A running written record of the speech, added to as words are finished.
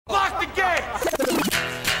the game.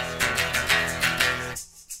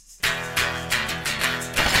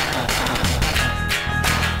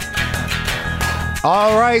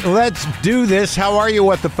 All right, let's do this. How are you,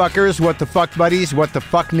 what the fuckers, what the fuck buddies, what the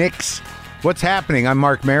fuck nicks? What's happening? I'm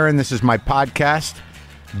Marc Maron. This is my podcast,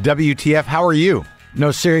 WTF. How are you?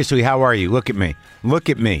 No, seriously, how are you? Look at me. Look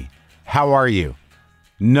at me. How are you?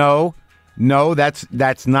 No, that's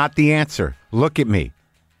not the answer. Look at me.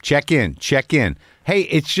 Check in. Hey,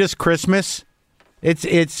 it's just Christmas. It's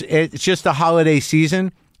just a holiday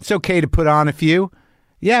season. It's okay to put on a few.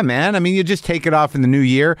 Yeah, man. I mean, you just take it off in the new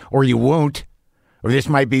year, or you won't. Or this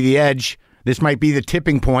might be the edge. This might be the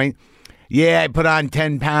tipping point. Yeah, I put on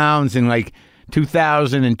 10 pounds in like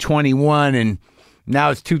 2021, and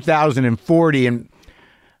now it's 2040, and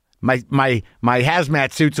my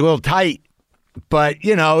hazmat suit's a little tight, but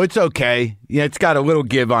you know, it's okay. Yeah, it's got a little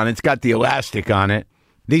give on it. It's got the elastic on it.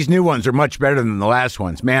 These new ones are much better than the last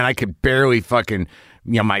ones. Man, I could barely fucking,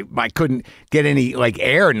 you know, I couldn't get any like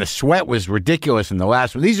air, and the sweat was ridiculous in the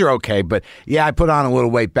last one. These are okay, but yeah, I put on a little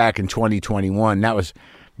weight back in 2021.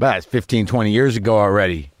 That's 15, 20 years ago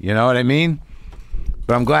already. You know what I mean?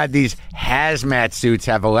 But I'm glad these hazmat suits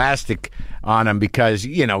have elastic on them because,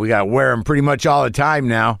 you know, we got to wear them pretty much all the time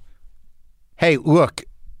now. Hey, look,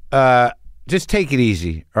 just take it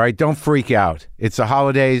easy, all right? Don't freak out. It's the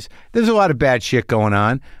holidays. There's a lot of bad shit going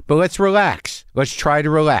on, but let's relax. Let's try to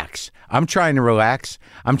relax. I'm trying to relax.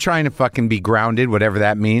 I'm trying to fucking be grounded, whatever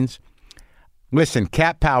that means. Listen,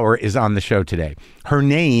 Cat Power is on the show today. Her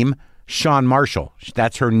name, Shawn Marshall.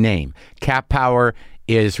 That's her name. Cat Power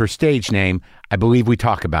is her stage name. I believe we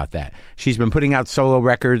talk about that. She's been putting out solo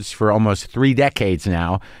records for almost 3 decades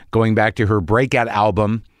now, going back to her breakout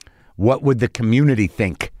album, What Would the Community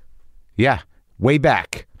Think? Yeah, way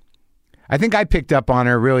back. I think I picked up on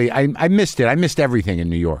her, really. I missed it. I missed everything in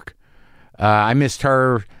New York. I missed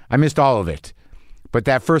her. I missed all of it. But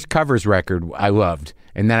that first covers record I loved.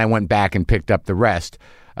 And then I went back and picked up the rest.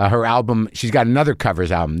 Her album, she's got another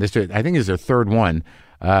covers album. This, I think, is her third one.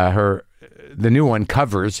 The new one,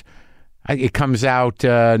 Covers, it comes out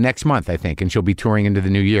next month, I think, and she'll be touring into the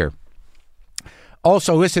new year.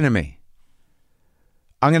 Also, listen to me.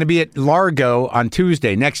 I'm going to be at Largo on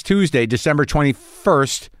Tuesday, next Tuesday, December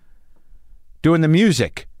 21st, doing the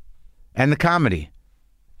music and the comedy.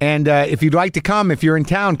 And if you'd like to come, if you're in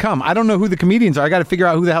town, come. I don't know who the comedians are. I got to figure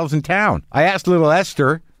out who the hell's in town. I asked little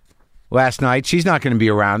Esther last night. She's not going to be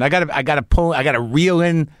around. I got to reel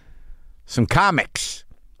in some comics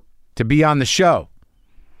to be on the show.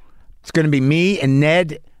 It's going to be me and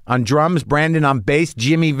Ned on drums, Brandon on bass,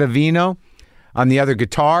 Jimmy Vivino on the other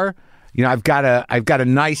guitar. You know, I've got a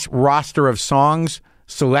nice roster of songs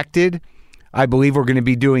selected. I believe we're going to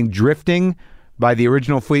be doing Drifting by the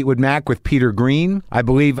original Fleetwood Mac with Peter Green. I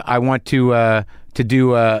believe I want to do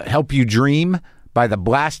Help You Dream by the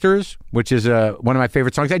Blasters, which is one of my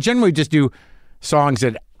favorite songs. I generally just do songs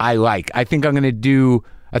that I like. I think we're going to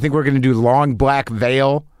do Long Black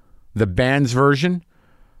Veil, the band's version.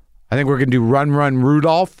 I think we're going to do Run Run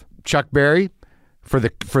Rudolph, Chuck Berry, for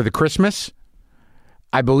the Christmas.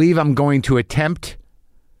 I believe I'm going to attempt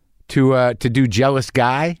to do Jealous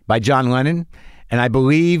Guy by John Lennon, and I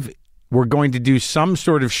believe we're going to do some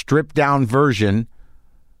sort of stripped-down version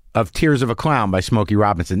of Tears of a Clown by Smokey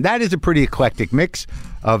Robinson. That is a pretty eclectic mix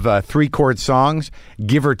of 3-chord songs,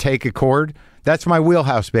 give or take a chord. That's my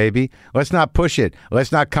wheelhouse, baby. Let's not push it.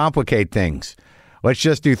 Let's not complicate things. Let's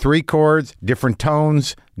just do 3 chords, different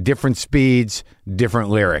tones, different speeds, different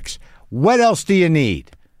lyrics. What else do you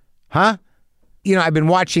need? Huh? You know, I've been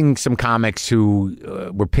watching some comics who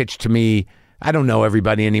were pitched to me. I don't know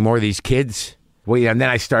everybody anymore, these kids. Well, yeah, and then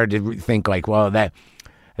I started to think like, well, that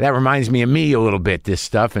reminds me of me a little bit, this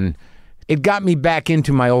stuff. And it got me back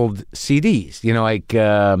into my old CDs, you know, like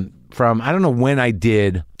from, I don't know when I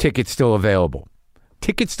did Tickets Still Available.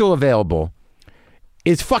 Tickets Still Available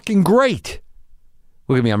is fucking great.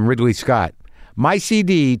 Look at me, I'm Ridley Scott. My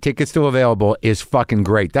CD, Tickets Still Available, is fucking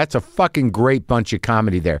great. That's a fucking great bunch of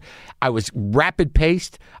comedy there. I was rapid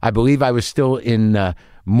paced. I believe I was still in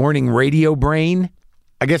morning radio brain.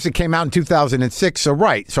 I guess it came out in 2006, so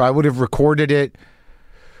right. So I would have recorded it.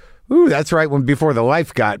 Ooh, that's right, before the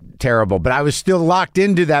life got terrible. But I was still locked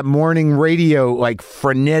into that morning radio, like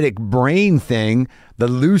frenetic brain thing, the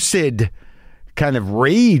lucid kind of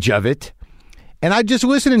rage of it. And I just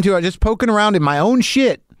listening to it, just poking around in my own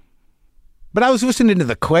shit. But I was listening to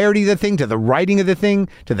the clarity of the thing, to the writing of the thing,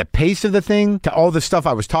 to the pace of the thing, to all the stuff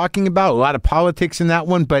I was talking about. A lot of politics in that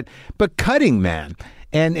one, but cutting, man.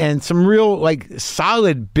 And some real, like,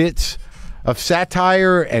 solid bits of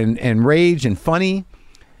satire and rage and funny.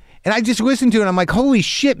 And I just listened to it, and I'm like, holy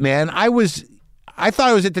shit, man. I was I thought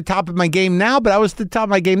I was at the top of my game now, but I was at the top of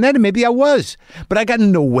my game then, and maybe I was. But I got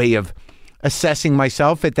no way of assessing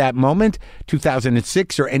myself at that moment,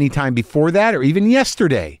 2006 or any time before that, or even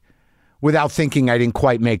yesterday, without thinking I didn't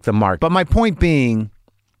quite make the mark. But my point being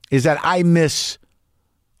is that I miss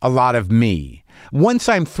a lot of me. Once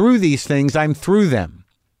I'm through these things, I'm through them.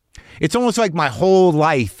 It's almost like my whole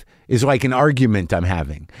life is like an argument I'm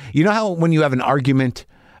having. You know how when you have an argument,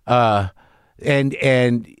 and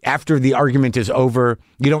after the argument is over,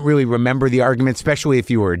 you don't really remember the argument, especially if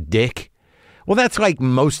you were a dick? Well, that's like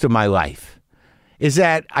most of my life, is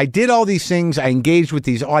that I did all these things. I engaged with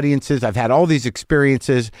these audiences. I've had all these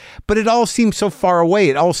experiences, but it all seems so far away.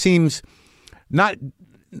 It all seems not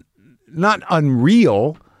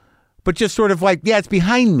unreal, but just sort of like, yeah, it's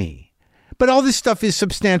behind me. But all this stuff is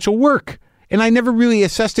substantial work. And I never really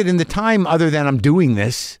assessed it in the time other than I'm doing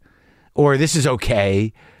this, or this is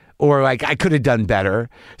okay, or like I could have done better.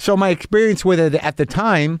 So my experience with it at the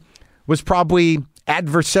time was probably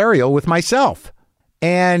adversarial with myself.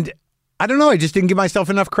 And I don't know, I just didn't give myself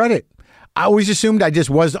enough credit. I always assumed I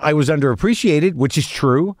was underappreciated, which is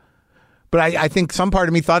true. But I think some part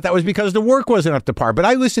of me thought that was because the work wasn't up to par. But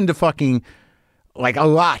I listened to fucking like a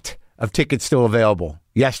lot of Tickets Still Available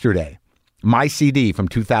yesterday. My CD from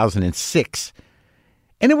 2006.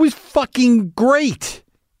 And it was fucking great.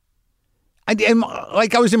 I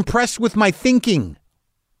was impressed with my thinking.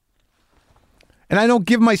 And I don't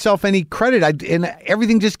give myself any credit. And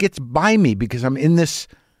everything just gets by me because I'm in this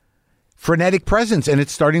frenetic presence and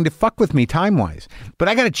it's starting to fuck with me time-wise. But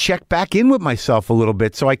I got to check back in with myself a little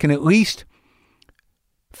bit so I can at least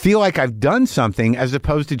feel like I've done something as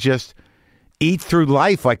opposed to just eat through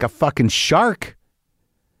life like a fucking shark.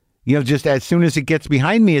 You know, just as soon as it gets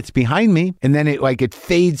behind me, it's behind me. And then it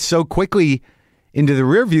fades so quickly into the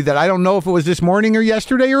rear view that I don't know if it was this morning or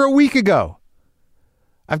yesterday or a week ago.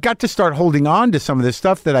 I've got to start holding on to some of this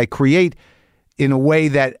stuff that I create in a way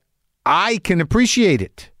that I can appreciate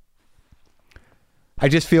it. I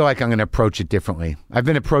just feel like I'm going to approach it differently. I've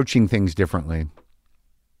been approaching things differently.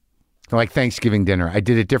 Like Thanksgiving dinner. I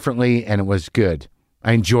did it differently and it was good.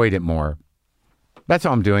 I enjoyed it more. That's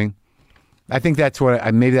all I'm doing. I think that's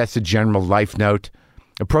maybe that's a general life note.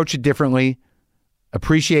 Approach it differently.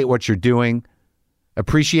 Appreciate what you're doing.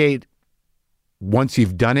 Appreciate once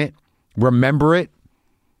you've done it. Remember it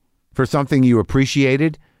for something you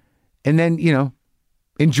appreciated. And then,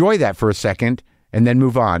 enjoy that for a second and then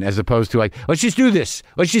move on, as opposed to like, let's just do this.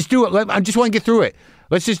 Let's just do it. I just want to get through it.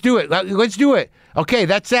 Let's just do it. Let's do it. Okay,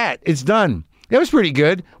 that's that. It's done. That was pretty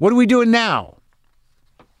good. What are we doing now?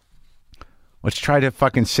 Let's try to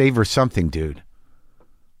fucking savor something, dude.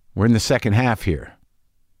 We're in the second half here.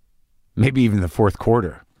 Maybe even the fourth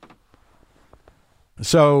quarter.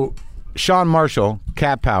 So, Sean Marshall,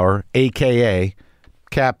 Cat Power, a.k.a.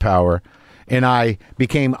 Cat Power, and I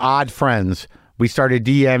became odd friends. We started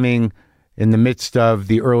DMing in the midst of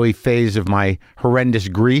the early phase of my horrendous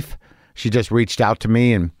grief. She just reached out to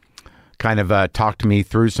me and kind of talked to me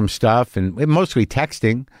through some stuff, and mostly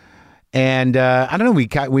texting. And I don't know,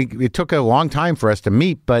 it took a long time for us to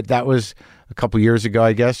meet, but that was a couple years ago,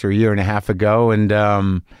 I guess, or a year and a half ago. And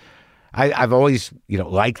I've always,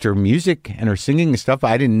 liked her music and her singing and stuff.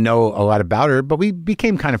 I didn't know a lot about her, but we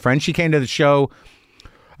became kind of friends. She came to the show.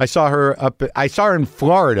 I saw her in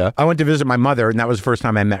Florida. I went to visit my mother, and that was the first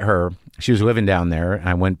time I met her. She was living down there.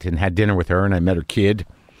 I went and had dinner with her, and I met her kid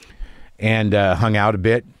and hung out a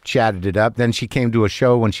bit, chatted it up. Then she came to a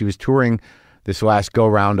show when she was touring this last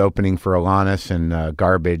go-round, opening for Alanis and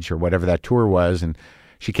Garbage or whatever that tour was. And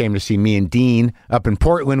she came to see me and Dean up in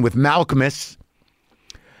Portland with Malcolmus.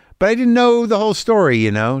 But I didn't know the whole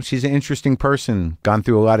story, She's an interesting person, gone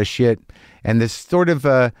through a lot of shit. And this sort of,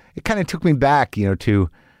 it kind of took me back, to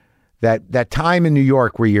that time in New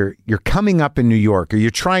York where you're coming up in New York, or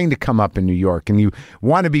you're trying to come up in New York, and you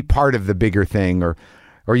want to be part of the bigger thing, or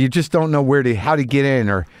you just don't know how to get in,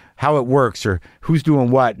 or how it works, or who's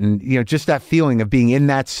doing what. And, just that feeling of being in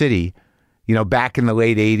that city, back in the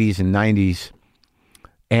late 80s and 90s,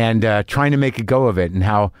 and trying to make a go of it, and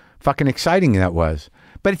how fucking exciting that was.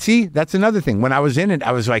 But see, that's another thing. When I was in it,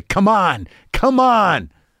 I was like, come on.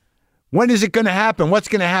 When is it going to happen? What's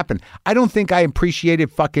going to happen? I don't think I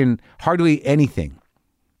appreciated fucking hardly anything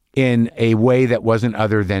in a way that wasn't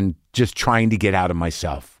other than just trying to get out of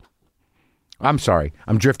myself. I'm sorry.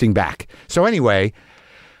 I'm drifting back. So anyway,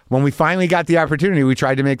 when we finally got the opportunity, we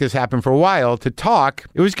tried to make this happen for a while to talk.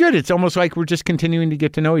 It was good. It's almost like we're just continuing to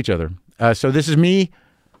get to know each other. So this is me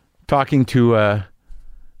talking to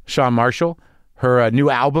Sean Marshall. Her new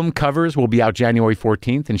album, Covers, will be out January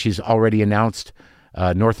 14th, and she's already announced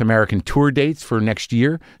North American tour dates for next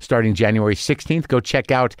year, starting January 16th. Go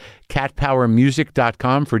check out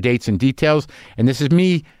catpowermusic.com for dates and details. And this is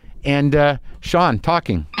me and Sean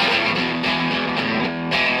talking.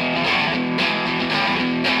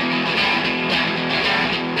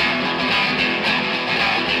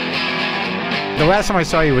 The last time I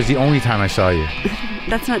saw you was the only time I saw you.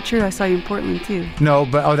 That's not true. I saw you in Portland, too. No,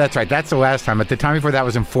 but, that's right. That's the last time. But the time before that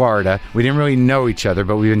was in Florida. We didn't really know each other,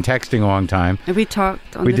 but we've been texting a long time. And we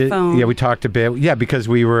talked on the phone. Yeah, we talked a bit. Yeah, because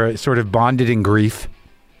we were sort of bonded in grief,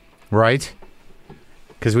 right?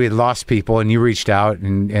 Because we had lost people, and you reached out,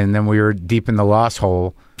 and then we were deep in the loss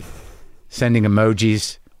hole, sending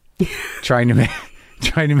emojis, trying to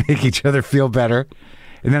make each other feel better.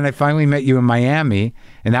 And then I finally met you in Miami,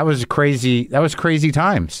 and that was crazy. That was crazy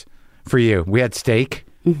times for you. We had steak,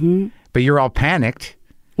 but you're all panicked.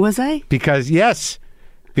 Was I? Because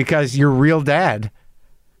your real dad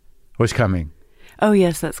was coming. Oh,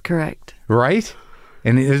 yes, that's correct. Right?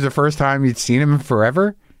 And it was the first time you'd seen him in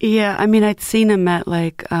forever? Yeah, I mean, I'd seen him at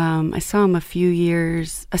I saw him a few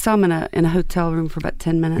years. I saw him in a hotel room for about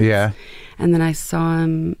 10 minutes. Yeah. And then I saw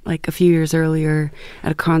him a few years earlier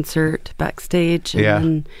at a concert backstage.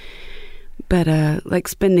 And but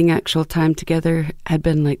spending actual time together had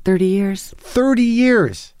been 30 years. 30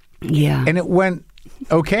 years? Yeah. And it went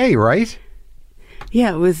okay, right?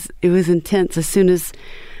 Yeah, it was intense. As soon as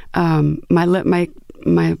my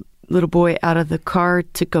little boy out of the car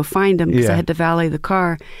to go find him, because I had to valet the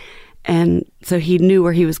car, and so he knew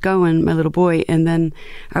where he was going, my little boy. And then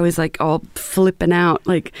I was all flipping out,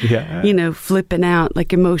 flipping out,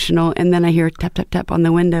 emotional. And then I hear tap tap tap on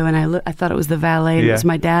the window, and I thought it was the valet, and it was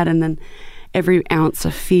my dad. And then every ounce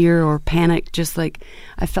of fear or panic, just I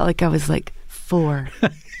felt like I was 4,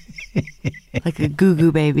 like a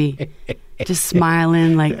goo baby. Just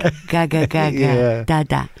smiling, gaga, gaga, da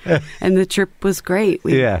da. And the trip was great.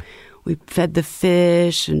 We fed the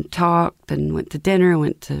fish and talked and went to dinner,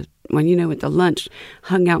 went to lunch,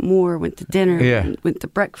 hung out more, went to dinner, went to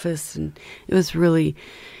breakfast. And it was really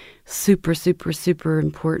super, super, super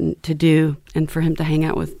important to do, and for him to hang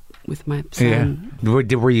out with my son.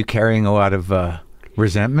 Yeah. Were you carrying a lot of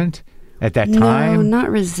resentment at that time? No, not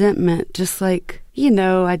resentment. Just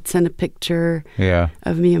I'd send a picture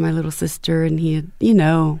of me and my little sister, and he had,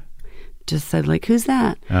 just said who's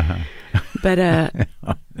that?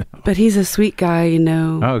 But he's a sweet guy,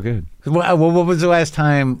 Oh, good. Well, what was the last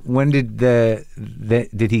time? When did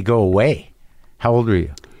did he go away? How old were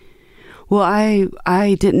you? Well,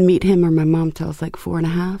 I didn't meet him or my mom till I was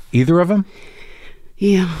 4.5. Either of them?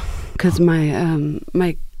 Yeah, because my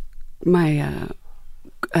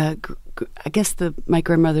I guess my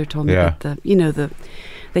grandmother told me that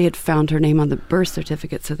they had found her name on the birth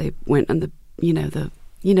certificate, so they went on the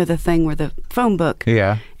the thing where the phone book,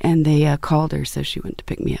 and they called her, so she went to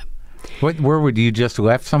pick me up. Where would you just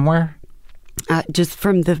left somewhere? Just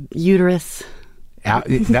from the uterus.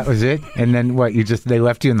 That was it? And then what? They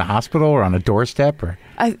left you in the hospital or on a doorstep, or?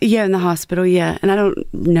 In the hospital, and I don't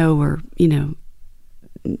know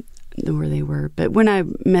where they were, but when I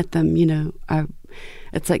met them,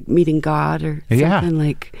 it's like meeting God or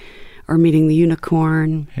something, or meeting the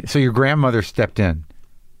unicorn. So your grandmother stepped in.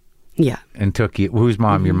 Yeah. And took you. Whose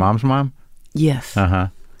mom? Mm-hmm. Your mom's mom? Yes. Uh-huh.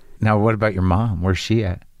 Now, what about your mom? Where's she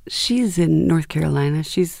at? She's in North Carolina.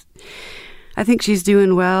 I think she's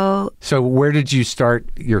doing well. So where did you start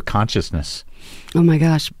your consciousness? Oh my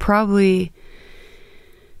gosh, probably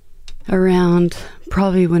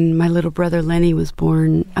when my little brother Lenny was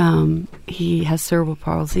born. He has cerebral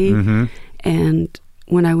palsy. Mm-hmm. And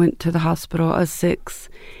when I went to the hospital, I was 6,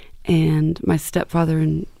 and my stepfather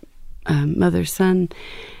and mother's son,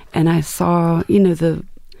 and I saw, he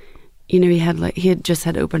had just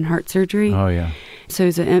had open heart surgery. Oh yeah. So he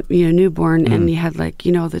was a newborn, and he had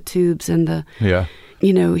all the tubes and the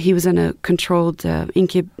he was in a controlled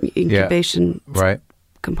incubation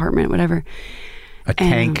compartment, whatever. A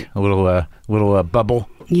tank, a little bubble.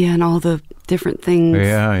 Yeah, and all the different things.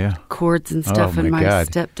 Yeah. Cords and stuff. Oh, and my God.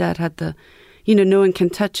 stepdad had the, no one can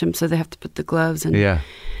touch him, so they have to put the gloves. And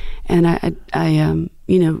and I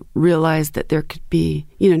realized that there could be,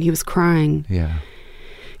 and he was crying. Yeah.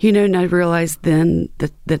 And I realized then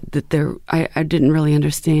that there, I didn't really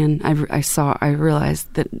understand. I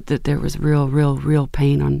realized that there was real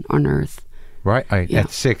pain on earth. Right.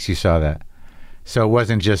 At 6, you saw that. So it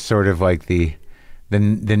wasn't just sort of like the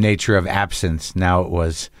nature of absence. Now it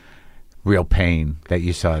was real pain that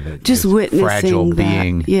you saw, that just witnessing fragile that,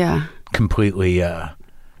 being, completely,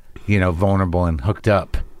 vulnerable and hooked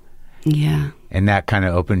up. Yeah. And that kind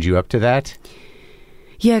of opened you up to that?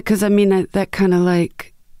 Yeah, because that kind of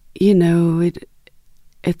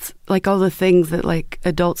it's like all the things that like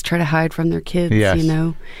adults try to hide from their kids, Yes. you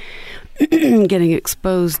know, getting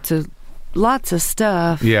exposed to lots of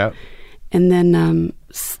stuff. Yeah. And then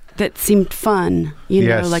that seemed fun, you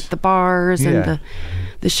Yes. know, like the bars and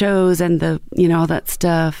the shows and the, you know, all that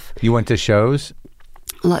stuff. You went to shows?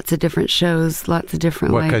 Lots of different shows, lots of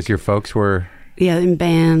different, What, because your folks were... Yeah, in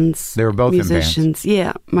bands. They were both musicians. in bands?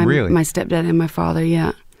 Yeah. Really? My stepdad and my father,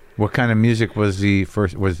 yeah. What kind of music was the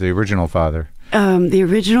original father? The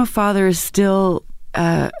original father is still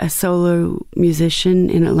a solo musician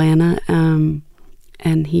in Atlanta,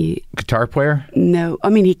 and he... Guitar player? No, I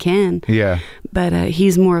mean, he can. Yeah. But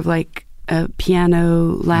he's more of like a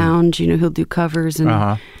piano lounge, you know, he'll do covers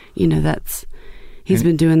and, you know, he's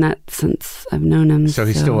been doing that since I've known him. So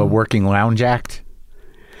he's still a working lounge act?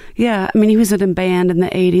 Yeah, I mean, he was in a band in the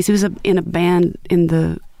 80s. He was in a band in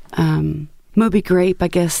the Moby Grape, I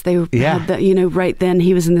guess. They had that, you know, right then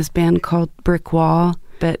he was in this band called Brick Wall.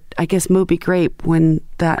 But I guess Moby Grape, when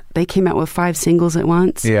they came out with 5 singles at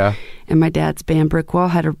once. Yeah. And my dad's band Brick Wall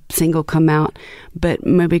had a single come out. But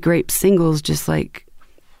Moby Grape's singles just like,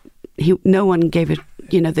 no one gave it,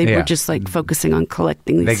 you know, they were just like focusing on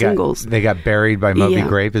collecting these singles. They got buried by Moby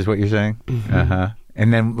Grape is what you're saying? Mm-hmm.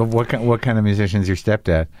 And then what kind of musician's your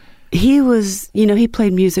stepdad? He was, you know, he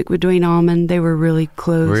played music with Duane Allman. They were really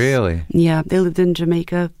close. Really? Yeah. They lived in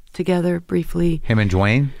Jamaica together briefly. Him and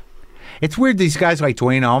Duane? It's weird these guys like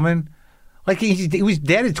Duane Allman, like he was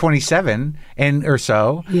dead at 27 or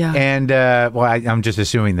so. Yeah. And, well, I'm just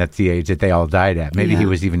assuming that's the age that they all died at. Maybe he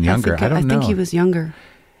was even younger. I don't know. I think he was younger.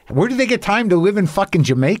 Where did they get time to live in fucking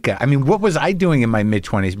Jamaica? I mean, what was I doing in my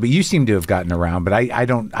mid-20s? But you seem to have gotten around, but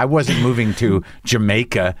I wasn't moving to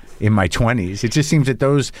Jamaica in my 20s. It just seems that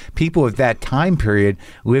those people of that time period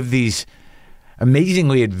live these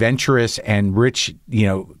amazingly adventurous and rich, you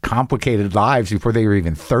know, complicated lives before they were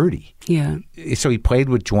even 30. Yeah. So he played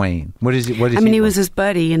with Duane. What is it? I mean, he was his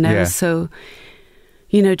buddy, you know, so,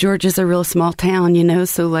 you know, Georgia's a real small town, you know,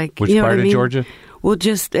 so like, which you know part what I of mean? Georgia? Well,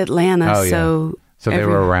 just Atlanta. Oh, yeah. So they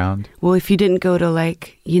were around? Well, if you didn't go to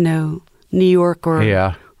like, you know, New York or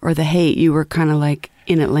the Haight, you were kind of like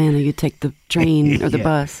in Atlanta. You'd take the train or the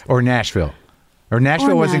bus. Or Nashville. Or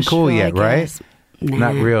Nashville wasn't cool yet, right? Nah,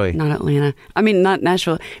 not really. Not Atlanta. I mean, not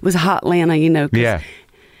Nashville. It was hot Atlanta, you know. Yeah.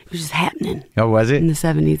 It was just happening. Oh, was it? In the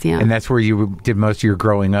 70s, yeah. And that's where you did most of your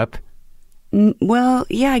growing up? Well,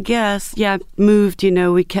 yeah, I guess. Yeah, moved, you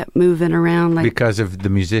know, we kept moving around. Like because of the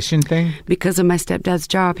musician thing? Because of my stepdad's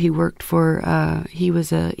job. He worked for, he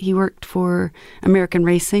worked for American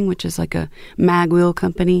Racing, which is like a mag wheel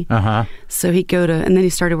company. So he'd go to, and then he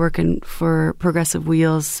started working for Progressive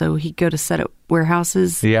Wheels. So he'd go to set up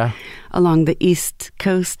warehouses along the East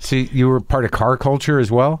Coast. So you were part of car culture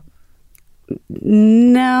as well?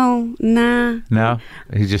 No, nah. No?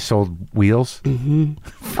 He just sold wheels? Mm-hmm.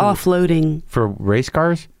 Offloading. For race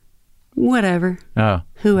cars? Whatever. Oh.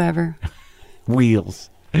 Whoever. Wheels.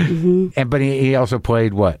 Mm-hmm. But he also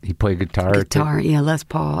played what? He played guitar? Guitar, yeah, Les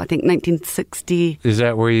Paul. I think 1960. Is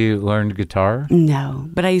that where you learned guitar? No,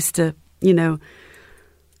 but I used to, you know,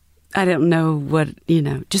 I don't know what, you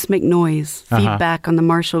know, just make noise. Feedback on the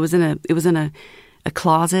Marshall. It was in a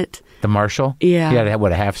closet. The Marshall? Yeah. Yeah,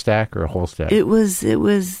 what, a half stack or a whole stack? It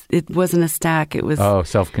wasn't a stack. It was... Oh,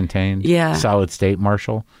 self-contained? Yeah. Solid state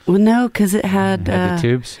Marshall? Well, no, because it had... the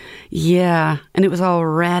tubes? Yeah, and it was all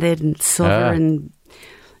ratted and silver, and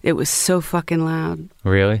it was so fucking loud.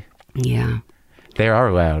 Really? Yeah. They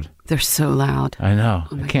are loud. They're so loud. I know.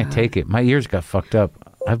 I can't take it. My ears got fucked up.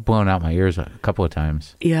 I've blown out my ears a couple of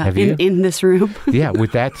times. Yeah. Have you? In this room? Yeah,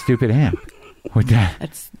 with that stupid amp. With that.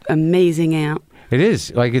 That's amazing amp. It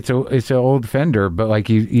is like it's an old Fender, but like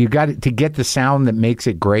you got to get the sound that makes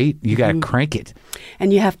it great. You got to crank it,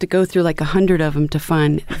 and you have to go through like 100 of them to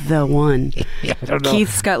find the one. Yeah, I don't know.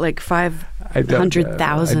 Keith's got like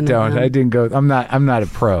 500,000. I didn't go. I'm not a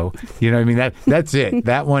pro. You know what I mean? That's it.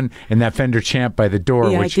 That one and that Fender Champ by the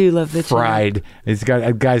door, yeah, which I do love the fried. Champ. It's got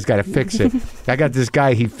a guy's got to fix it. I got this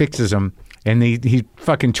guy. He fixes them, and he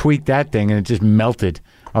fucking tweaked that thing, and it just melted.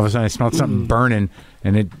 All of a sudden, I smelled something burning,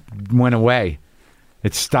 and it went away.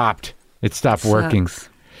 It stopped. It stopped working.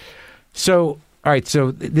 So, all right. So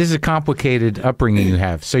this is a complicated upbringing you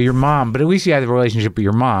have. So your mom, but at least you had a relationship with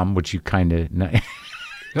your mom, which you kind of.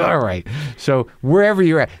 All right. So wherever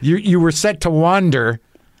you're at, you were set to wander.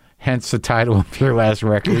 Hence the title of your last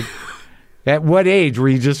record. At what age were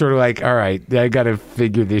you just sort of like, all right, I got to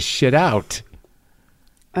figure this shit out?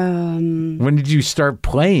 When did you start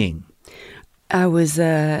playing? I was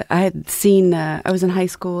I was in high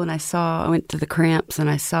school and I went to the Cramps and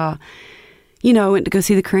I saw, you know, I went to go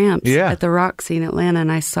see the Cramps at the Roxy in Atlanta,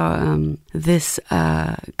 and I saw this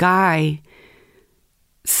guy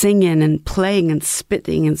singing and playing and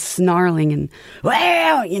spitting and snarling and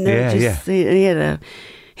wow, he had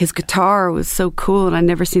his guitar was so cool, and I'd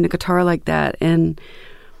never seen a guitar like that, and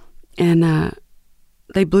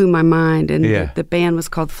they blew my mind, and the band was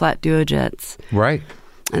called Flat Duo Jets, right?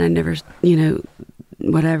 And I never,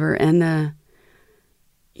 whatever, and I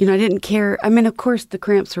didn't care. I mean, of course, the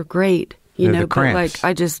Cramps were great, but like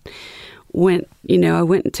I just went, I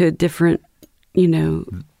went into a different,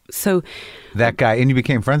 so that guy, and you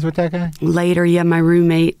became friends with that guy later. Yeah, my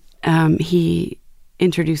roommate, he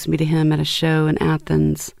introduced me to him at a show in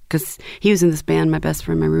Athens because he was in this band. My best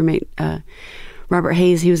friend, my roommate, Robert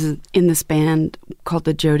Hayes, he was in this band called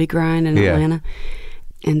the Jody Grind in Atlanta,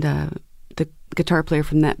 and the guitar player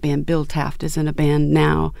from that band, Bill Taft, is in a band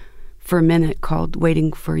now for a minute called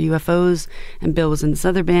Waiting for UFOs, and Bill was in this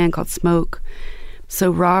other band called Smoke. So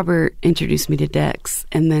Robert introduced me to Dex,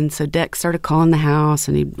 and then so Dex started calling the house,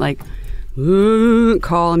 and he'd like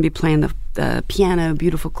call and be playing the piano,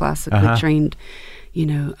 beautiful classically trained,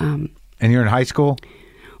 And you're in high school?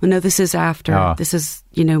 Well, no, this is after. Oh. This is,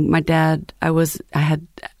 my dad. I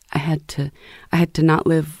had to not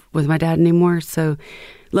live with my dad anymore. So,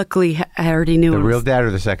 luckily, I already knew the real dad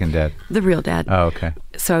or the second dad. The real dad. Oh, okay.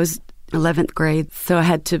 So I was 11th grade. So I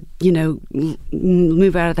had to,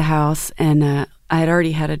 move out of the house, and I had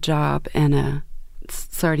already had a job, and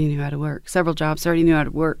so I already knew how to work. Several jobs. So I already knew how to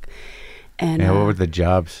work. And what were the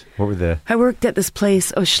jobs? I worked at this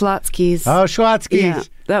place, Schlotsky's. Oh, Schlotsky's. Yeah,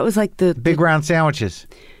 that was like the big round sandwiches.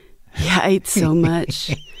 Yeah, I ate so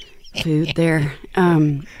much food there.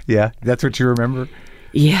 Yeah, that's what you remember?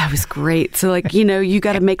 Yeah, it was great. So, like, you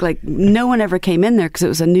got to make, like, no one ever came in there because it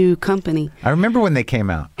was a new company. I remember when they came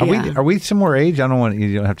out. Are we similar age? You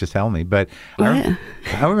don't have to tell me, but I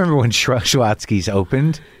remember when Schlotsky's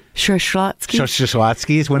opened.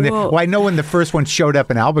 Schlotsky's. I know when the first one showed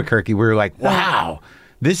up in Albuquerque, we were like, wow.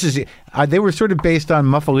 This is. They were sort of based on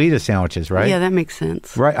muffalita sandwiches, right? Yeah, that makes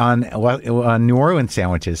sense. Right, on New Orleans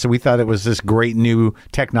sandwiches. So we thought it was this great new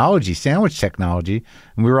technology, sandwich technology,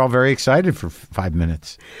 and we were all very excited for 5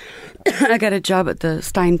 minutes. I got a job at the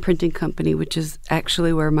Stein Printing Company, which is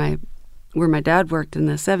actually where my dad worked in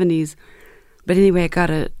the 70s. But anyway, I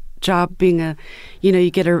got a job being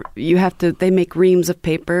they make reams of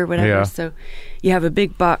paper, whatever. Yeah. So you have a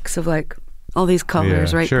big box of like all these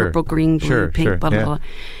colors, right? Sure. Purple, green, blue, pink, blah, blah, blah.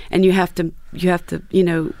 And you have to,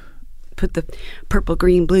 put the purple,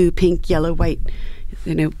 green, blue, pink, yellow, white,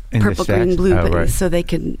 purple, green, blue, right. So they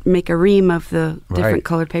can make a ream of the different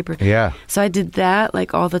colored paper. Yeah. So I did that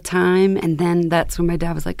like all the time. And then that's when my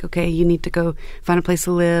dad was like, okay, you need to go find a place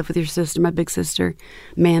to live with your sister, my big sister,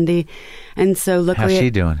 Mandy. And so luckily. How's she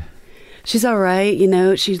doing? She's all right.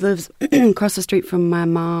 She lives across the street from my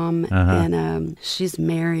mom, and she's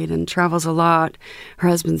married and travels a lot. Her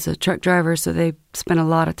husband's a truck driver, so they spend a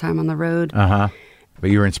lot of time on the road.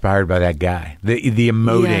 But you were inspired by that guy, the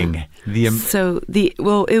emoting. Yeah.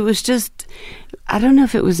 It was just, I don't know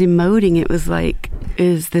if it was emoting. It was like,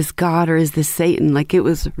 is this God or is this Satan? Like it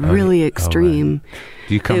was really extreme. Right.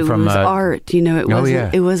 Do you come from was art?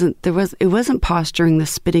 It wasn't posturing, the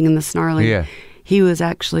spitting and the snarling. Yeah. He was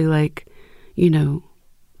actually like,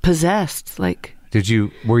 possessed. Like,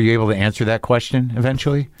 were you able to answer that question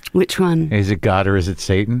eventually? Which one? Is it God or is it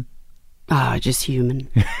Satan? Just human.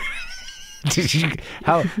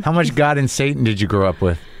 How much God and Satan did you grow up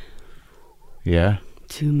with? Yeah.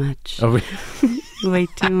 Too much. Way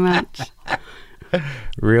too much.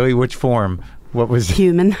 Really? Which form? What was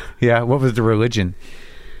human? Yeah. What was the religion?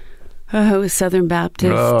 It was Southern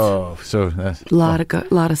Baptist. Oh, so that's a lot of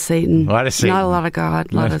Satan. A lot of Satan. Not a lot of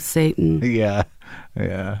God. A lot of Satan. Yeah.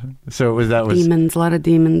 So that was demons. A lot of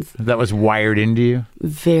demons. That was wired into you.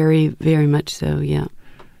 Very, very much so. Yeah.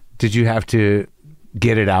 Did you have to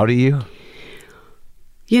get it out of you?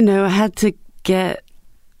 I had to get.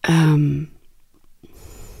 I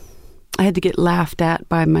had to get laughed at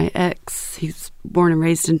by my ex. He's born and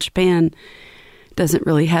raised in Japan. Doesn't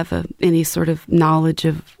really have any sort of knowledge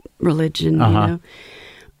of religion,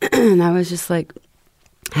 and I was just like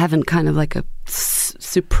having kind of like a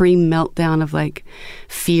supreme meltdown of like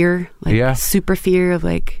fear, like super fear of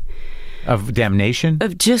like of damnation,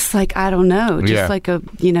 of just like I don't know, just like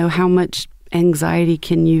how much anxiety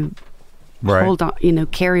can you hold on,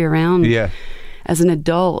 carry around as an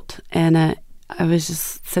adult, and I was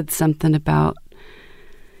just said something about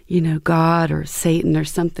God or Satan or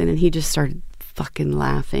something, and he just started fucking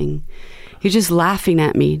laughing. He was just laughing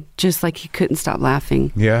at me, just like he couldn't stop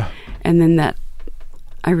laughing. Yeah. And then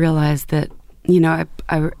I realized that, I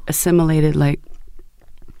assimilated, like,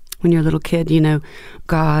 when you're a little kid,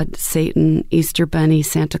 God, Satan, Easter Bunny,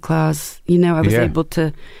 Santa Claus, I was able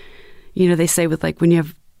to, they say with like when you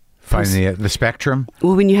have Finding the spectrum.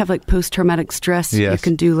 Well, when you have like post-traumatic stress, Yes. you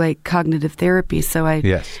can do like cognitive therapy. So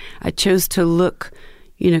I chose to look,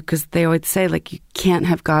 because they always say like you can't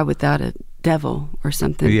have God without a devil or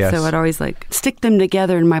something. Yes. So I'd always like stick them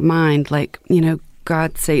together in my mind, like,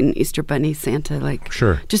 God, Satan, Easter Bunny, Santa, like,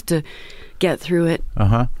 sure, just to get through it.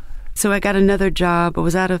 Uh-huh. So I got another job. I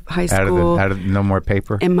was out of high school. Out of no more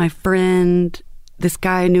paper. And my friend, this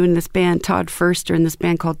guy I knew in this band, Todd Furster, in this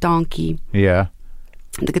band called Donkey. Yeah.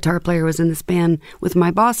 The guitar player was in this band with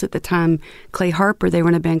my boss at the time, Clay Harper. They were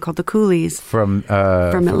in a band called the Coolies. From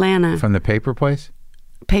Atlanta. From the paper place?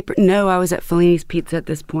 No, I was at Fellini's Pizza at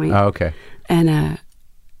this point. Oh, okay. And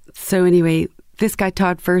so anyway, this guy,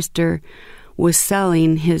 Todd Furster, was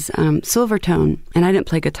selling his Silvertone, and I didn't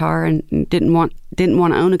play guitar and didn't want to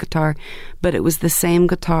own a guitar, but it was the same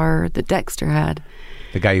guitar that Dexter had.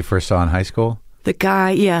 The guy you first saw in high school? The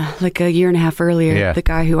guy, yeah, like a year and a half earlier. Yeah. The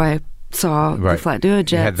guy who I saw the Flat Duo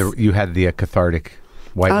Jets. You had the cathartic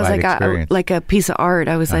white light experience. Like a piece of art.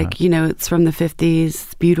 I was like, it's from the 50s.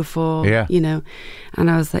 It's beautiful. Yeah.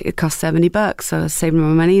 And I was like, it cost $70. So I was saving my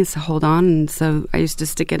money to hold on. And so I used to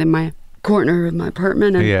stick it in my corner of my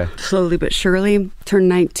apartment, and slowly but surely turned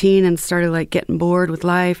 19 and started like getting bored with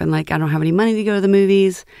life, and like I don't have any money to go to the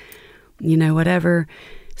movies, whatever.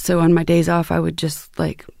 So on my days off I would just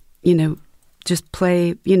like just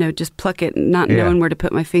play, just pluck it, not knowing where to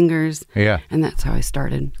put my fingers. And that's how I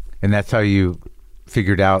started. And that's how you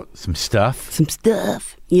figured out some stuff.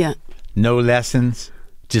 Yeah. No lessons,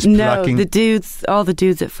 just all plucking. the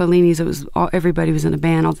dudes at Fellini's, everybody was in a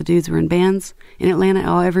band. All the dudes were in bands in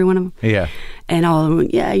Atlanta, every one of them. Yeah. And all of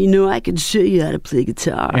them, I can show you how to play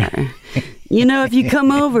guitar. If you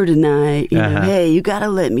come over tonight, hey, you got to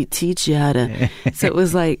let me teach you how to. So it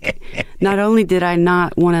was like, not only did I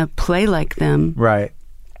not want to play like them. Right.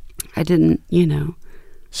 I didn't,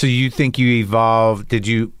 So you think you evolved? Did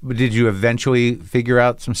you eventually figure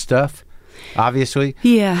out some stuff? Obviously.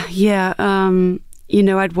 Yeah.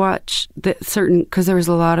 I'd watch because there was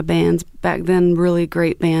a lot of bands back then, really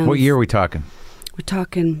great bands. What year are we talking? We're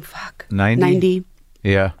talking, 90?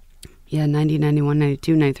 Yeah. Yeah, 90, 91,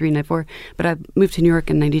 92, 93, 94. But I moved to New York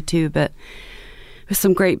in 92, but with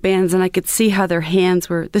some great bands, and I could see how their hands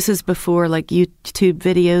were. This is before like YouTube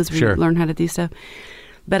videos where you learn how to do stuff.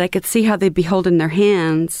 But I could see how they'd be holding their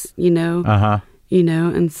hands, and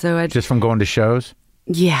so I just from going to shows.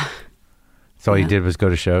 Yeah. So all you did was go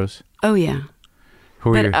to shows. Oh yeah.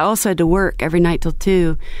 But I also had to work every night till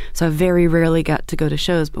 2, so I very rarely got to go to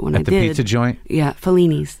shows. But when I did, at the pizza joint,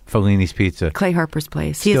 Fellini's Pizza, Clay Harper's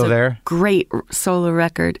place. Still there? Great solo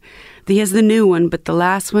record. He has the new one, but the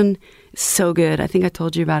last one is so good. I think I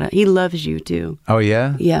told you about it. He loves you too. Oh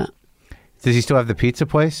yeah. Yeah. Does he still have the pizza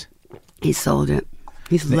place? He sold it.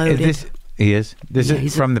 He's loaded. He is.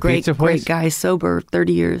 He's from the pizza place. Great guy, sober,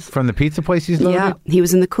 30 years. From the pizza place, he's loaded. Yeah, he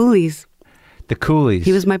was in the Coolies. The Coolies.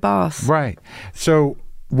 He was my boss. Right. So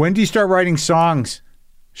when do you start writing songs,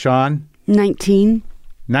 Sean? 19.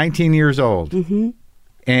 19 years old. Mm-hmm.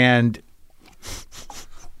 And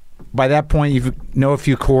by that point, you know a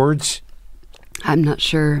few chords? I'm not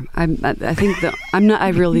sure. I think I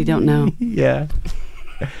really don't know. Yeah.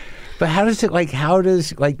 But how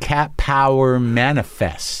does cat power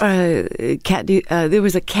manifest? There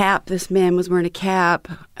was a cap. This man was wearing a cap.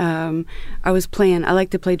 I like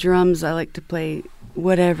to play drums. I like to play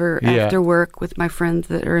whatever after work with my friends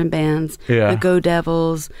that are in bands. Yeah. The Go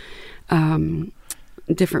Devils,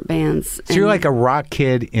 different bands. So you're like a rock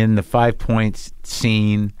kid in the 5 Points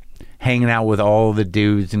scene, hanging out with all the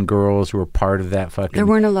dudes and girls who were part of that fucking... There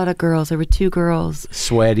weren't a lot of girls. There were 2 girls.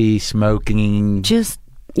 Sweaty, smoking... Just...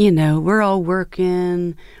 we're all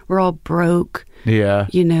working, we're all broke. Yeah.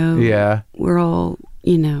 Yeah. We're all,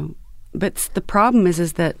 but the problem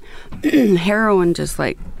is that heroin just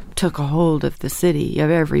like took a hold of the city, of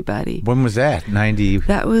everybody. When was that? 90?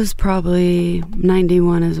 That was probably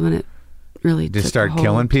 91 is when it really just took started a hold.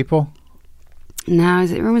 Killing people? No,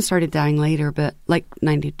 everyone started dying later, but like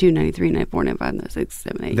 92, 93, 94, 95, 96,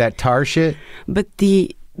 7, 8. That tar shit? But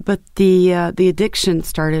the addiction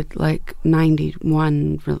started like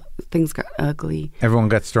 91. Things got ugly. Everyone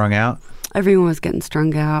got strung out? Everyone was getting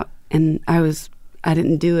strung out, and I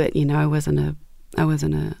didn't do it. I wasn't a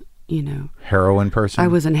heroin person? I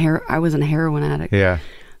was a heroin addict. Yeah.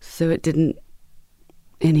 So it didn't,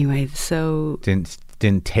 anyway, so.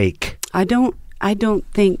 Didn't take. I don't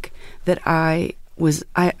think that I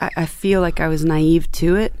feel like I was naive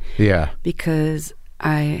to it. Yeah. Because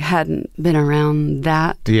I hadn't been around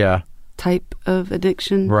that type of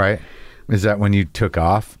addiction. Right. Is that when you took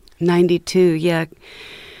off? 92, yeah.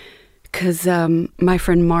 Because my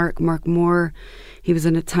friend Marc Moore, He was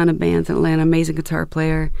in a ton of bands in Atlanta, amazing guitar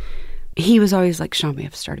player. He was always like, Sean, we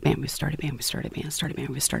have to start a band. We start a band. We start a band. Start a band.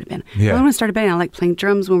 We start a band. Yeah. I want to start a band. I like playing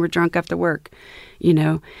drums when we're drunk after work, you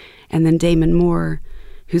know. And then Damon Moore,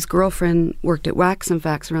 whose girlfriend worked at Wax and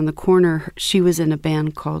Fax around the corner, she was in a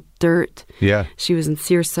band called Dirt. Yeah. She was in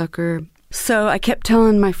Seersucker. So I kept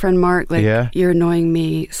telling my friend Marc, like, you're annoying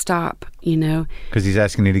me. Stop, you know. Because he's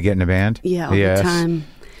asking you to get in a band? Yeah, all the time.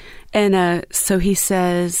 And so he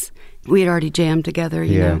says, we had already jammed together,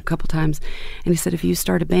 you know, a couple times. And he said, if you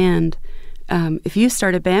start a band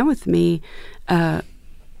with me,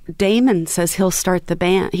 Damon says he'll start the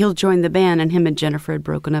band. He'll join the band. And him and Jennifer had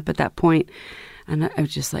broken up at that point. And I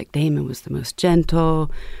was just like, Damon was the most gentle.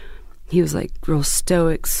 He was like real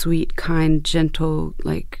stoic, sweet, kind, gentle,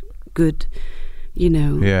 like good, you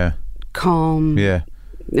know, calm,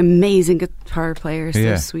 amazing guitar player,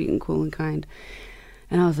 so sweet and cool and kind.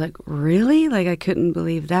 And I was like, really? Like, I couldn't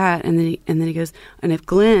believe that. And then he goes, and if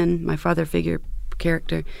Glenn, my father figure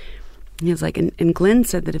character, he was like, and Glenn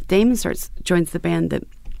said that if Damon joins the band,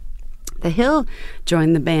 that he'll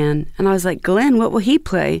join the band. And I was like, Glenn, what will he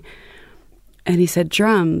play? And he said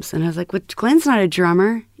drums. And I was like, well, Glenn's not a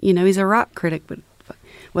drummer. You know, he's a rock critic, but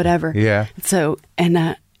whatever. Yeah. So,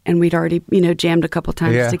 and we'd already, you know, jammed a couple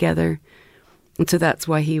times together. And so that's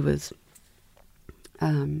why he was,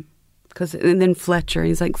 and then Fletcher,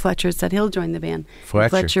 he's like, Fletcher said he'll join the band.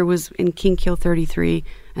 Fletcher was in King Kill 33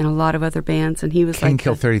 and a lot of other bands. And he was King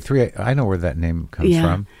Kill 33, I know where that name comes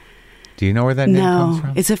from. Do you know where that name comes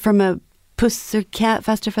from? Is it from a Pussycat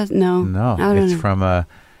Fest? No. No, it's from a...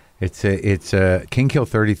 It's a King Kill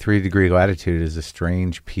 33 Degree Latitude is a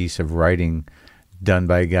strange piece of writing done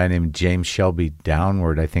by a guy named James Shelby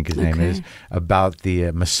Downward, I think his name is, about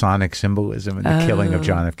the Masonic symbolism and the killing of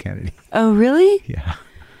John F. Kennedy. Oh, really? Yeah.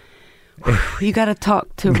 You got to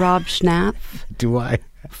talk to Rob Schnapp. Do I?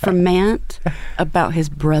 From Mant about his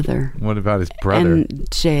brother. What about his brother? And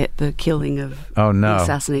the killing of the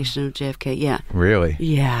assassination of JFK. Yeah. Really?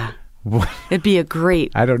 Yeah. It'd be a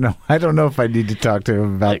great. I don't know if I need to talk to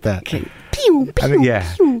him about that. Okay. Pew, pew,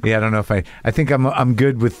 pew. I don't know if I think I'm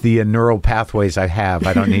good with the neural pathways I have.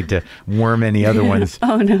 I don't need to worm any other ones.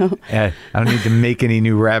 Oh no. I don't need to make any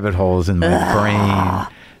new rabbit holes in my brain.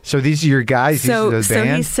 So these are your guys. These are the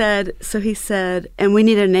band? So he said, and we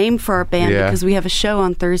need a name for our band because we have a show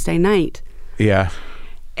on Thursday night. Yeah.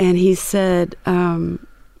 And he said,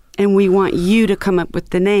 and we want you to come up with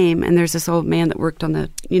the name. And there's this old man that worked on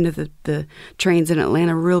the trains in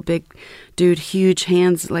Atlanta, real big dude, huge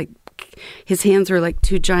hands, like his hands were like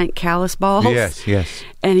two giant callus balls. Yes.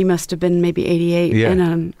 And he must have been maybe 88. Yeah.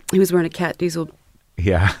 And he was wearing a Cat Diesel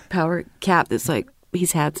power cap that's like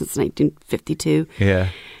he's had since 1952. Yeah.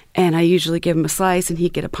 And I usually give him a slice and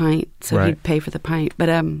he'd get a pint. So he'd pay for the pint. But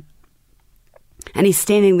and he's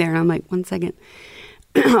standing there and I'm like, 1 second,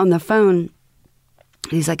 on the phone.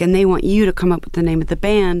 He's like, and they want you to come up with the name of the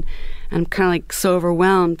band. And I'm kind of like so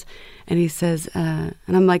overwhelmed. And he says, and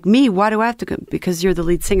I'm like, me, why do I have to go? Because you're the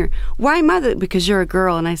lead singer. Why am I because you're a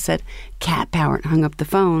girl? And I said, Cat Power, and hung up the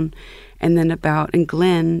phone. And then and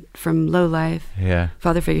Glenn from Low Life,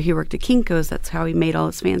 father figure, he worked at Kinko's. That's how he made all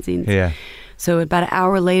his fanzines. Yeah. So about an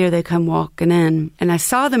hour later, they come walking in. And I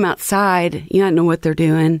saw them outside. You don't know what they're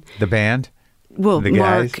doing. The band? Well,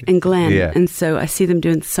 Marc and Glenn. Yeah. And so I see them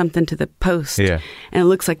doing something to the post. Yeah. And it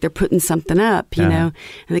looks like they're putting something up, you know.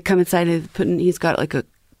 And they come inside and he's got like a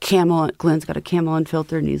camel. Glenn's got a camel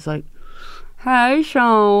unfiltered. And he's like, hi,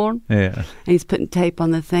 Sean. Yeah. And he's putting tape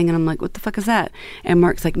on the thing. And I'm like, what the fuck is that? And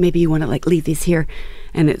Marc's like, maybe you want to like leave these here.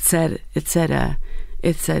 And it said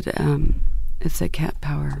Cat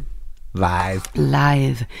Power.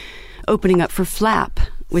 Live. Opening up for Flap.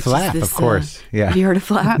 Which Flap, is this, of course. Have you heard of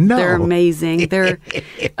Flap? No. They're amazing. They're,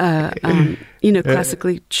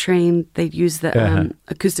 classically trained. They use the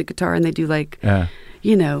acoustic guitar and they do like,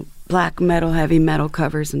 black metal, heavy metal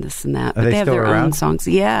covers and this and that. But they have their own songs.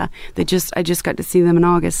 Yeah. I just got to see them in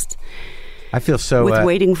August. I feel so... With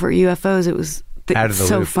Waiting for UFOs, it was... It's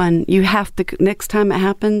so loop. Fun. You have to, next time it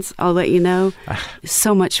happens, I'll let you know. It's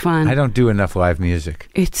so much fun. I don't do enough live music.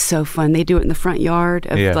 It's so fun. They do it in the front yard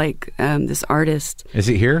of this artist. Is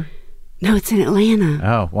it here? No, it's in Atlanta.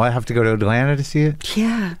 Oh, well, I have to go to Atlanta to see it?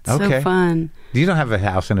 Yeah, it's so fun. You don't have a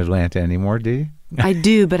house in Atlanta anymore, do you? I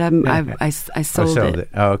do, but I sold it.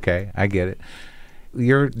 Oh, okay. I get it.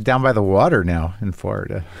 You're down by the water now in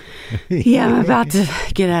Florida. Yeah, I'm about to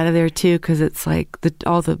get out of there too because it's like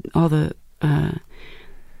all the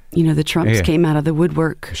the Trumps came out of the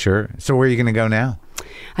woodwork. Sure. So where are you going to go now?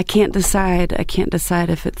 I can't decide.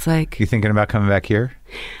 If it's like... You thinking about coming back here?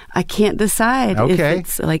 I can't decide. Okay. If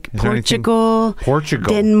it's like Portugal,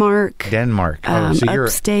 Denmark. Oh, so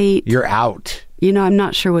upstate. You're out. I'm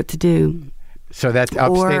not sure what to do. So that's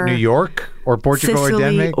upstate New York or Portugal Sicily, or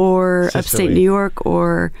Denmark? Or upstate New York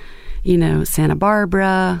or, Santa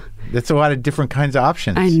Barbara. That's a lot of different kinds of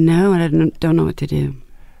options. I know, and I don't know what to do.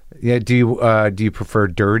 Yeah, do you prefer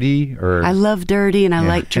dirty or? I love dirty and I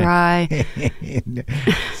like dry.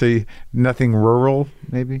 So nothing rural,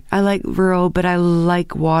 maybe? I like rural, but I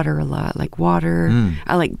like water a lot. Like water.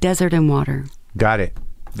 I like desert and water. Got it.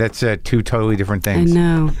 That's two totally different things. I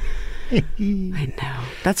know. I know.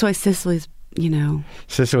 That's why Sicily's,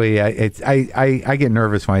 Sicily, I get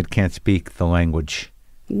nervous when I can't speak the language.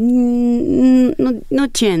 No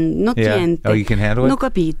niente. Oh, you can handle it? No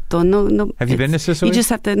capito. No. Have you been to Sicily? You just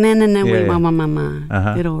have to, wait,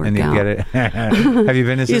 mama. It'll work and you out. get it. Have you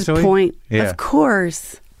been to Sicily? Just point. Yeah. Of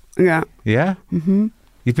course. Yeah. Yeah? Mm-hmm.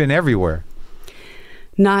 You've been everywhere.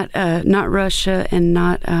 Not Russia and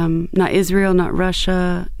not Israel, not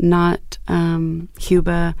Russia, not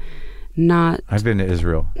Cuba, not. I've been to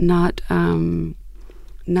Israel. Not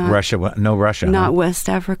Russia. No Russia. Not West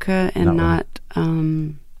Africa and not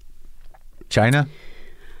China.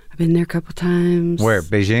 I've been there a couple times. Where?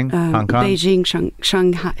 Beijing, Hong Kong,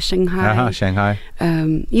 Shanghai. Shanghai.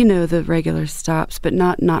 The regular stops, but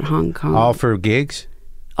not Hong Kong. All for gigs.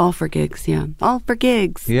 All for gigs. Yeah. All for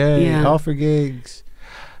gigs. Yeah. All for gigs.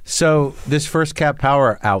 So this first Cat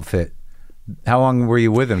Power outfit, how long were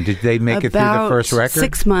you with them? Did they make it through the first record?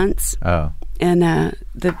 6 months. Oh. And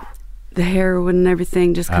the heroin and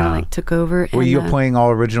everything just kind of took over. Were you playing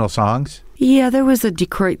all original songs? Yeah, there was a De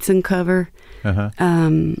Kreutzen cover. Uh-huh.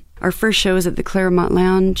 Our first show was at the Claremont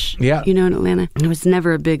Lounge. Yeah. In Atlanta. It was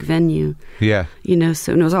never a big venue. Yeah.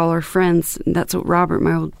 So it was all our friends. And that's what Robert,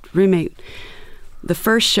 my old roommate, the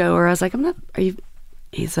first show where I was like,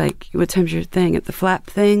 he's like, what time's your thing? At the Flap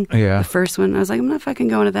thing? Yeah. The first one. I was like, I'm not fucking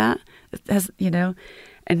going to that.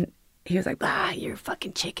 And he was like, you're a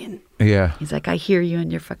fucking chicken. Yeah. He's like, I hear you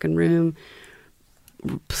in your fucking room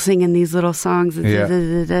singing these little songs. You're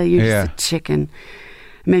just a chicken.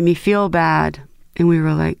 It made me feel bad. And we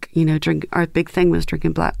were like, our big thing was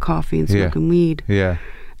drinking black coffee and smoking weed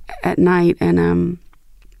at night. And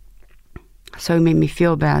so he made me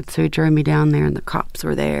feel bad. So he drove me down there and the cops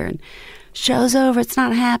were there and show's over. It's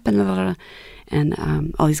not happening. Blah, blah, blah.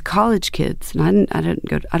 And all these college kids. And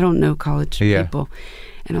I don't know college people.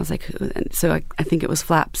 And I was like, so I think it was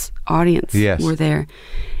Flap's audience were there.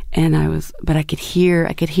 And but I could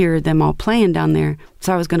hear them all playing down there.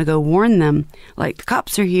 So I was going to go warn them, like, the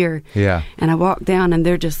cops are here. Yeah. And I walked down and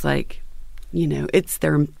they're just like, it's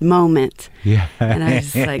their moment. Yeah. And I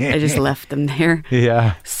just left them there.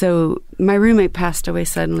 Yeah. So my roommate passed away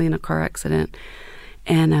suddenly in a car accident.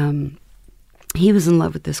 And he was in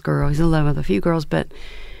love with this girl. He's in love with a few girls, and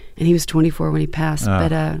he was 24 when he passed.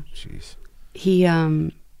 Jeez. He,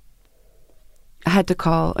 I had to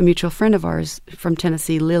call a mutual friend of ours from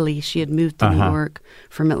Tennessee, Lily. She had moved to New York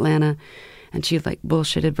from Atlanta, and she like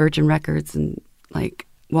bullshitted Virgin Records and like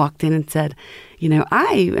walked in and said,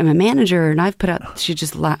 I am a manager and I've put out, she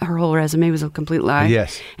just her whole resume was a complete lie.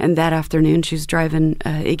 Yes. And that afternoon she was driving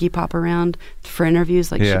Iggy Pop around for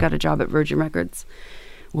interviews. Like she got a job at Virgin Records,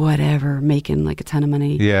 whatever, making like a ton of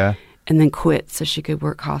money. Yeah. And then quit so she could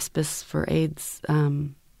work hospice for AIDS,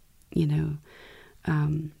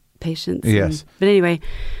 patients. Yes. But anyway,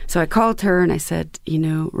 so I called her and I said,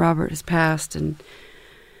 Robert has passed. And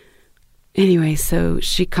anyway, so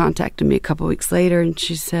she contacted me a couple weeks later and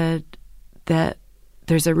she said that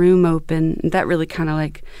there's a room open. And that really kind of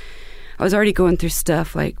like, I was already going through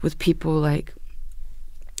stuff like with people like,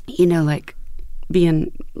 like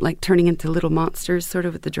being like turning into little monsters sort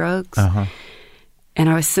of with the drugs. Uh-huh. And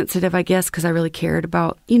I was sensitive, I guess, because I really cared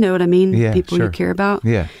about, you know what I mean? Yeah, people sure. you care about.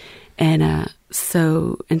 Yeah. And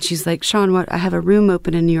and she's like, Sean, I have a room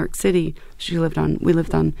open in New York City. We lived on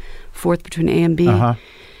 4th between A and B. Uh-huh.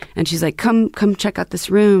 And she's like, come check out this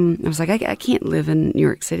room. I was like, I can't live in New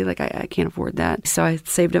York City. Like, I can't afford that. So I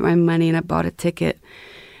saved up my money and I bought a ticket.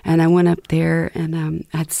 And I went up there and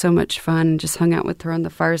I had so much fun and just hung out with her on the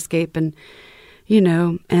fire escape and,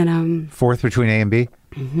 and... 4th between A and B?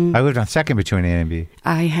 Mm-hmm. I lived on 2nd between A and B.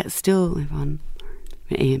 I still live on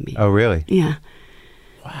A and B. Oh, really? Yeah.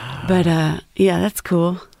 Wow. But, that's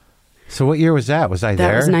cool. So what year was that? Was I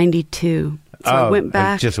there? That was 92. So I went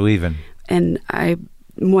back. Just leaving. And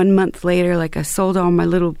 1 month later, like I sold all my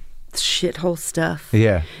little shithole stuff.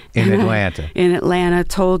 Yeah. In Atlanta. In Atlanta,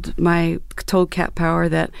 told Cat Power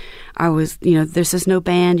that I was, there's just no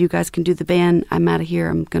band. You guys can do the band. I'm out of here.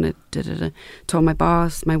 I'm going to, told my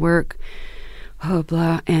boss, my work, blah,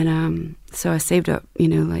 blah. And so I saved up,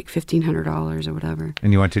 like $1,500 or whatever.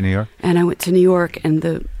 And you went to New York? And I went to New York, and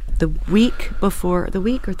the week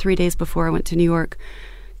or 3 days before I went to New York,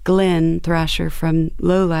 Glenn Thrasher from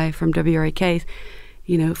Lowlife, from WRAK,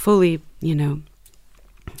 fully,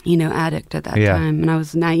 addict at that time. And I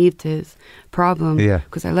was naive to his problem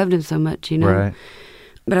because I loved him so much, Right.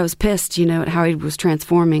 But I was pissed, at how he was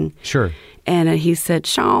transforming. Sure. And he said,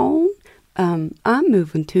 Sean, I'm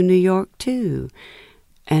moving to New York too.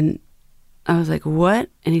 And I was like, what?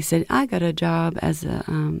 And he said, I got a job as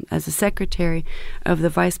a secretary of the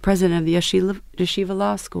vice president of the Yeshiva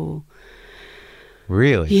Law School.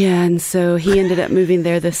 Really? Yeah, and so he ended up moving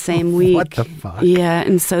there the same week. What the fuck? Yeah,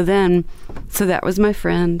 and so that was my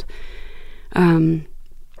friend.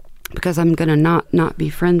 Because I'm going to not be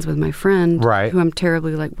friends with my friend, right, who I'm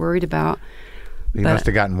terribly worried about. He must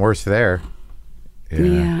have gotten worse there.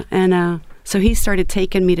 Yeah, and so he started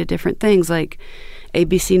taking me to different things like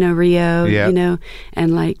ABC No Rio,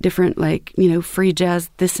 and different free jazz,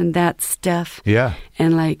 this and that stuff. Yeah.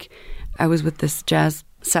 And I was with this jazz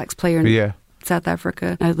sax player in South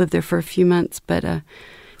Africa. I lived there for a few months, but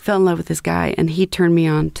fell in love with this guy, and he turned me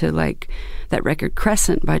on to that record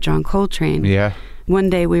Crescent by John Coltrane. Yeah.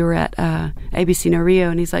 One day we were at ABC No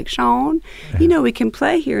Rio, and he's like, Sean, we can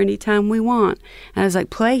play here anytime we want. And I was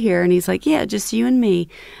like, play here? And he's like, yeah, just you and me.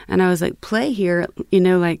 And I was like, play here?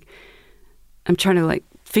 I'm trying to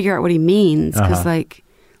figure out what he means, because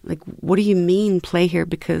what do you mean play here?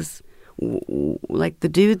 Because the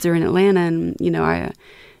dudes are in Atlanta, and you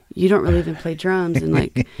don't really even play drums, and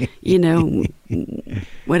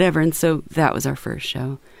whatever. And so that was our first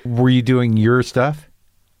show. Were you doing your stuff?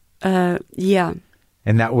 Yeah.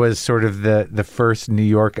 And that was sort of the first New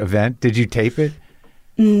York event. Did you tape it?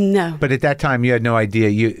 No. But at that time, you had no idea.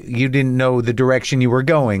 You didn't know the direction you were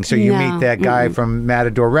going. So you meet that guy from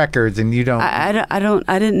Matador Records, and you don't.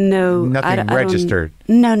 I didn't know. Nothing registered.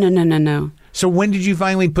 No. So when did you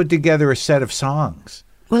finally put together a set of songs?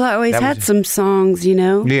 Well, I always had some songs,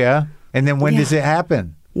 Yeah. And then when does it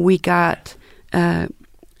happen? We got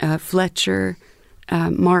Fletcher,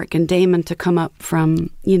 Marc, and Damon to come up from,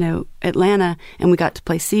 Atlanta, and we got to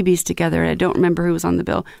play Seabees together. I don't remember who was on the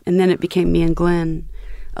bill. And then it became me and Glenn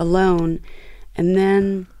alone. And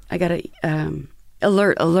then I got a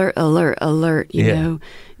alert, you know.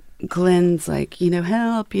 Glenn's like,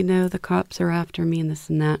 help, the cops are after me and this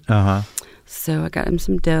and that. Uh-huh. So I got him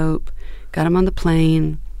some dope, got him on the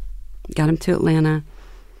plane, got him to Atlanta.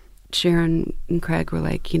 Sharon and Craig were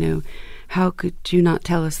like, how could you not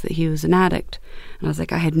tell us that he was an addict? And I was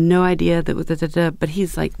like, I had no idea that was but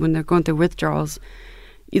he's like, when they're going through withdrawals,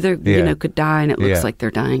 either, could die, and it looks like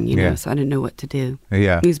they're dying, so I didn't know what to do.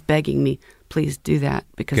 Yeah. He was begging me, please do that.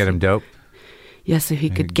 Because get him dope? Yeah, so he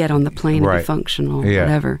could get on the plane and be functional,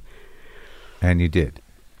 whatever. And you did.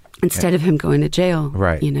 Instead of him going to jail,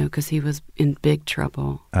 right? Because he was in big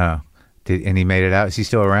trouble. Oh, and he made it out? Is he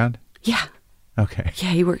still around? Yeah. Okay.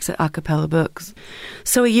 Yeah, he works at Acapella Books.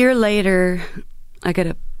 So a year later, I got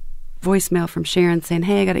a voicemail from Sharon saying,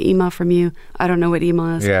 hey, I got an email from you. I don't know what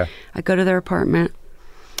email is. Yeah. I go to their apartment.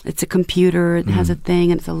 It's a computer. It has a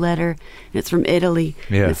thing, and it's a letter, and it's from Italy.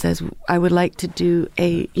 Yeah. And it says, I would like to do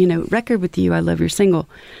a, record with you. I love your single.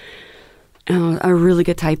 I'm a really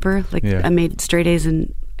good typer. I made straight A's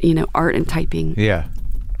in, art and typing. Yeah.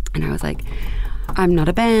 And I was like, I'm not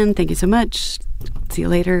a band. Thank you so much. See you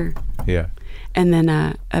later. Yeah. And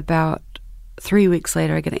then about 3 weeks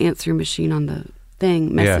later, I get an answering machine on the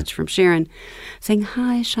message from Sharon saying,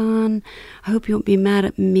 hi, Sean. I hope you won't be mad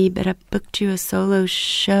at me, but I booked you a solo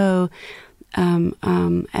show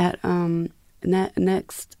at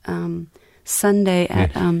next Sunday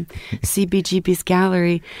at CBGB's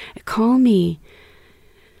gallery. Call me.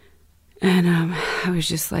 And I was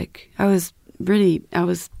just like, I was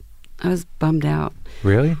bummed out.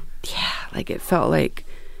 Really? Yeah, it felt like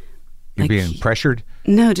you're being pressured?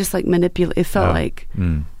 No, just manipulate. It felt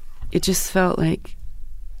it just felt like,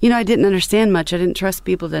 I didn't understand much. I didn't trust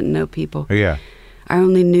people, didn't know people. Yeah. I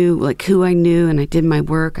only knew who I knew, and I did my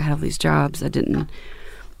work. I had all these jobs. I didn't,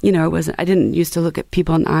 I didn't used to look at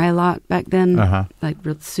people in the eye a lot back then,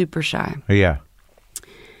 real super shy. Yeah.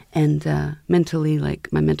 And mentally,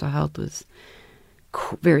 my mental health was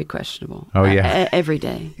very questionable. Oh, yeah. Every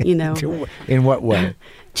day, In what way?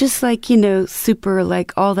 Just super,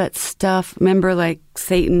 all that stuff. Remember,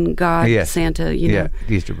 Satan, God, Santa,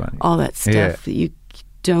 Easter Bunny. All that stuff that you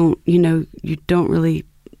don't really,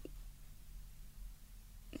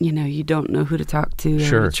 you don't know who to talk to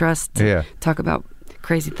or to trust to talk about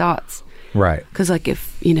crazy thoughts. Right. Because,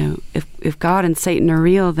 if God and Satan are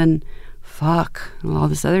real, then fuck, all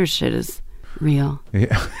this other shit is real.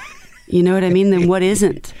 Yeah. You know what I mean? Then what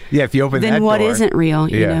isn't? Yeah, if you open that door. Then what isn't real,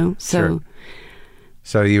 you know? So sure.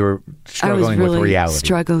 So you were struggling with reality.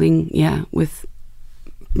 Struggling, with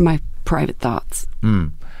my private thoughts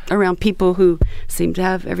around people who seem to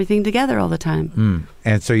have everything together all the time.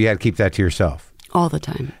 And so you had to keep that to yourself? All the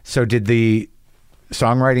time. So did the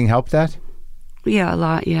songwriting help that? Yeah, a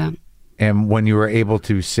lot, yeah. And when you were able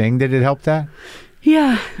to sing, did it help that?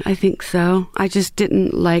 Yeah, I think so. I just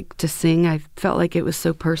didn't like to sing. I felt like it was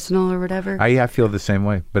so personal or whatever. I feel the same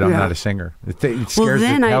way, but I'm not a singer. It scares the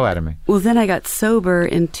hell out of me. Well, then I got sober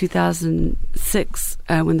in 2006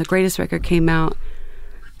 when the Greatest record came out.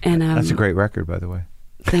 And that's a great record, by the way.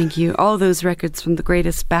 Thank you. All those records from the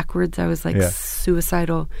Greatest backwards, I was like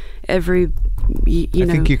suicidal. Every, I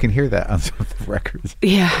think you can hear that on some of the records.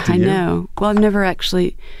 Yeah, I know. Well, I've never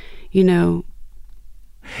actually,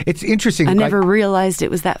 It's interesting. I never realized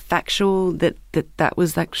it was that factual, that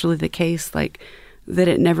was actually the case, like that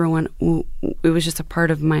it never went, it was just a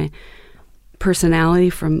part of my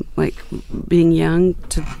personality from like being young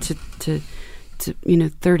to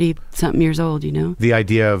 30-something years old, The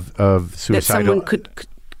idea of suicidal, that someone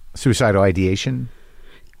suicidal ideation?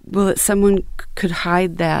 Well, that someone could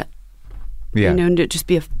hide that, and it just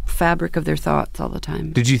be a fabric of their thoughts all the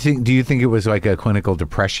time. Do you think it was like a clinical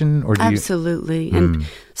depression? Or Absolutely. And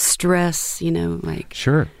stress, like...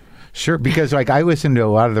 Sure, because like I listened to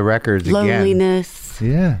a lot of the records loneliness,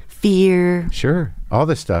 again. Fear. Sure, all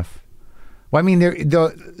this stuff. Well, I mean,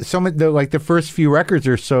 the first few records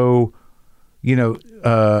are so,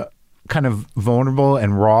 kind of vulnerable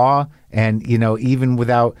and raw, and even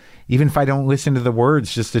if I don't listen to the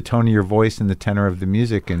words, just the tone of your voice and the tenor of the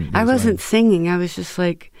music. And I wasn't singing. I was just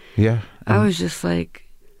like, I was just like,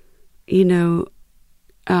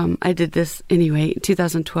 I did this anyway. In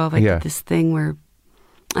 2012, I did this thing where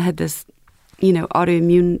I had this,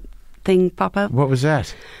 autoimmune thing pop up. What was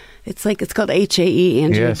that? It's called HAE,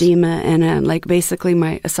 angioedema, and like basically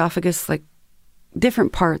my esophagus, like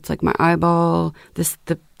different parts, like my eyeball,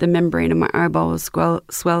 the membrane of my eyeball would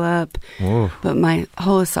swell up. Whoa. But my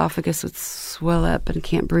whole esophagus would swell up and I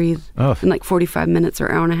can't breathe. Oh. In like 45 minutes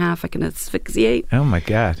or hour and a half, I can asphyxiate. Oh my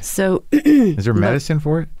God. So is there medicine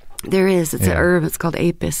for it? There is. It's an herb. It's called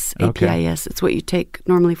apis, Okay. APIS. It's what you take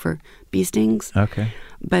normally for bee stings. Okay.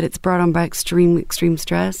 But it's brought on by extreme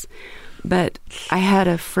stress. But I had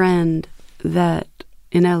a friend that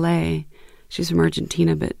in LA, she's from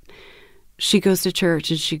Argentina, but she goes to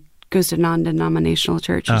church and she goes to non-denominational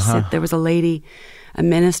church. She said there was a lady, a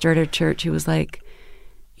minister at her church who was like,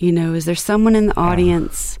 is there someone in the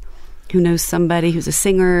audience who knows somebody who's a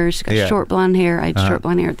singer? She's got short blonde hair. I had short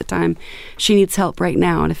blonde hair at the time. She needs help right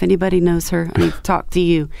now. And if anybody knows her, I need to talk to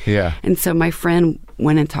you. Yeah. And so my friend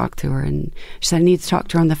went and talked to her and she said, I need to talk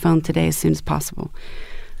to her on the phone today as soon as possible.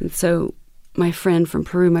 And so my friend from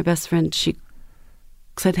Peru, my best friend, she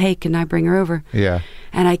said, hey, can I bring her over? Yeah.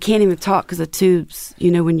 And I can't even talk because the tubes,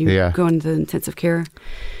 when you go into the intensive care.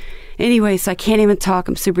 Anyway, so I can't even talk.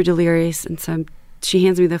 I'm super delirious. And so she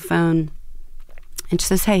hands me the phone and she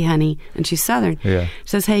says, hey, honey. And she's Southern. Yeah. She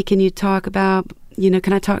says, hey, can you talk about,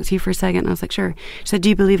 can I talk to you for a second? And I was like, sure. She said, do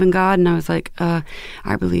you believe in God? And I was like, I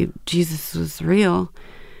believe Jesus was real,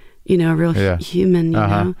 a real human, you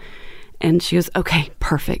know. And she goes, okay,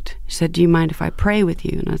 perfect. She said, do you mind if I pray with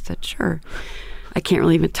you? And I said, sure. I can't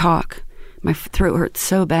really even talk. My throat hurts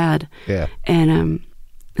so bad. Yeah. And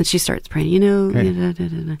she starts praying,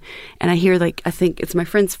 and I hear I think it's my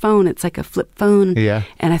friend's phone. It's like a flip phone. Yeah.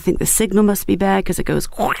 And I think the signal must be bad because it goes,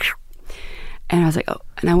 and I was like, oh,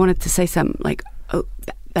 and I wanted to say something like, oh,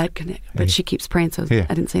 bad connect. But she keeps praying, so I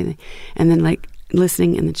didn't say anything. And then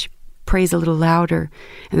listening, and then she prays a little louder,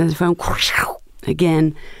 and then the phone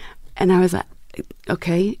again. And I was like,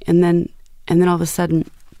 okay. And then all of a sudden,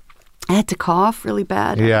 I had to cough really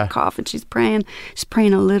bad. I had to cough, and she's praying. She's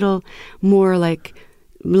praying a little more like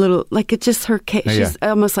it's just her. She's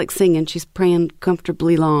almost like singing. She's praying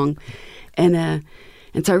comfortably long, and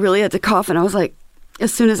so I really had to cough. And I was like,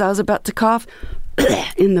 as soon as I was about to cough,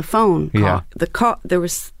 in the phone, there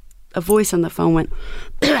was a voice on the phone went,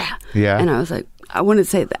 and I was like, I want to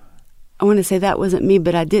say that wasn't me,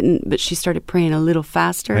 but I didn't. But she started praying a little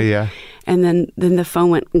faster. And then the phone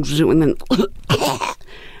went,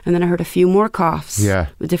 and then I heard a few more coughs.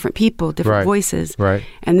 With different people, different voices. Right.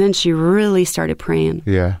 And then she really started praying.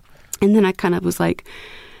 Yeah. And then I kind of was like,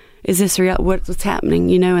 is this real? What's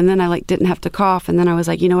happening? And then I didn't have to cough. And then I was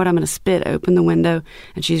like, you know what? I'm going to spit. I opened the window,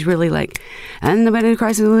 and she's really like, and the body of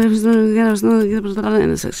Christ, and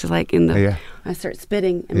it's just like in the, I start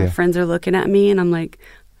spitting, and my friends are looking at me, and I'm like,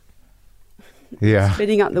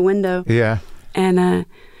 spitting out the window. Yeah. And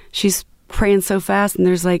she's praying so fast, and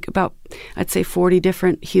there's about, I'd say 40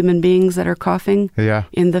 different human beings that are coughing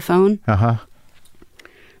in the phone.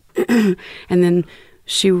 And then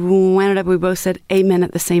she wound it up, we both said amen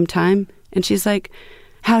at the same time. And she's like,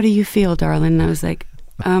 how do you feel, darling? And I was like,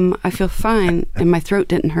 I feel fine, and my throat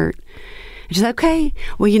didn't hurt. And she's like, okay,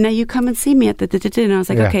 well, you come and see me at the and I was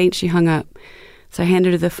like, okay, and she hung up. So I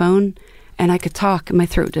handed her the phone, and I could talk, and my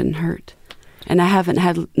throat didn't hurt. And I haven't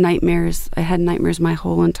had nightmares. I had nightmares my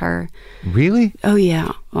whole entire... Really? Oh,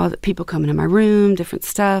 yeah. All the people coming in my room, different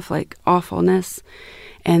stuff, like awfulness.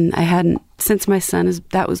 And I hadn't... Since my son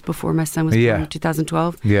that was before my son was born in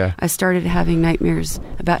 2012. Yeah. I started having nightmares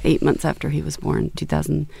about 8 months after he was born,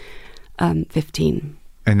 2015.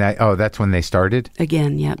 And that's when they started?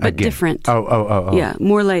 Again, yeah. But different. Oh. Yeah.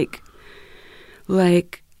 More like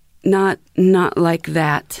not like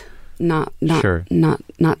that. Not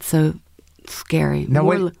so... scary.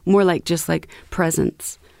 Now, more like just like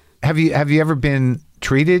presence. Have you ever been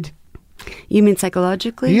treated? You mean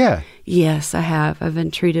psychologically? Yeah. Yes, I have. I've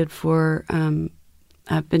been treated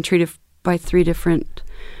by 3 different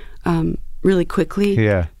really quickly.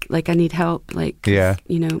 Yeah. Like I need help, like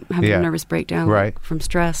having a nervous breakdown like, from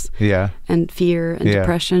stress. Yeah. And fear and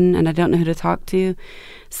depression, and I don't know who to talk to.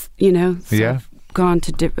 So I've gone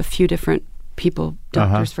to a few different people,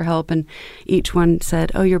 doctors for help, and each one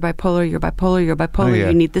said, oh, you're bipolar, you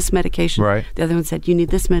need this medication. Right. The other one said, you need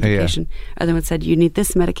this medication. Other one said, you need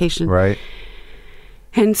this medication. Right.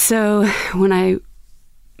 And so when I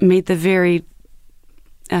made the very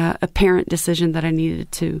apparent decision that I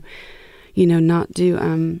needed to, not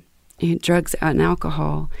do drugs and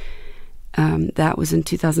alcohol, that was in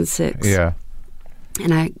 2006. Yeah.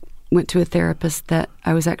 And I went to a therapist that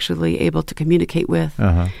I was actually able to communicate with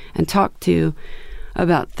and talk to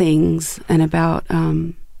about things and about,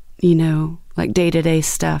 like day-to-day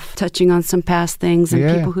stuff, touching on some past things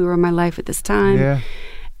and people who were in my life at this time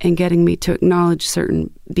and getting me to acknowledge certain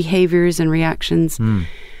behaviors and reactions.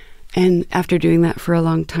 And after doing that for a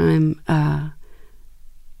long time,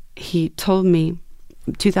 he told me,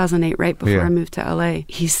 2008, right before I moved to LA,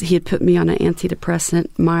 he had put me on an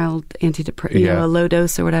mild antidepressant, a low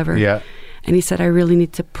dose or whatever. Yeah. And he said, I really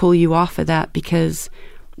need to pull you off of that because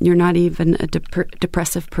you're not even a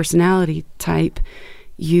depressive personality type.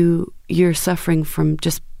 You're suffering from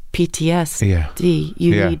just PTSD.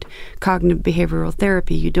 You need cognitive behavioral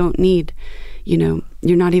therapy. You don't need, you're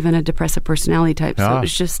not even a depressive personality type. So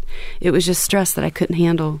it was just stress that I couldn't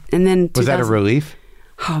handle. And then was that a relief?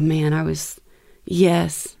 Oh man,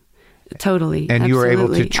 yes, totally. And you were able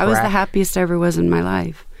to track... I was the happiest I ever was in my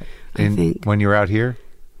life, I think. When you were out here?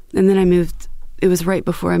 And then I moved. It was right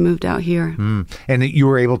before I moved out here. And you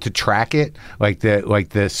were able to track it? Like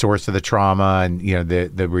the source of the trauma and,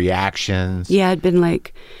 the reactions? Yeah, I'd been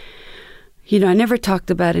like... I never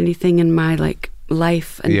talked about anything in my,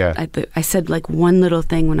 life. And I said, one little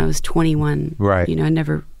thing when I was 21. Right. I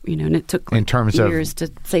never... and it took in terms years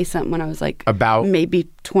to say something when I was about maybe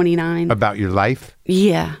 29. About your life?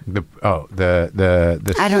 Yeah. The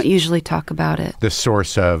I don't usually talk about it. The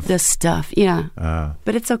source of the stuff,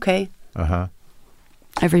 but it's okay.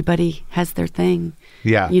 Everybody has their thing.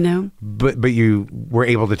 Yeah. But you were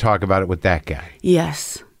able to talk about it with that guy.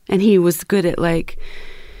 Yes, and he was good at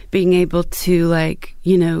being able to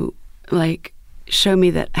show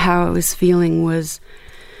me that how I was feeling was,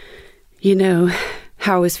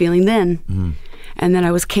 how I was feeling then. And then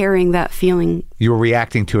I was carrying that feeling. You were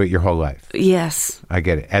reacting to it your whole life. Yes. I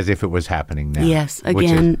get it. As if it was happening now. Yes.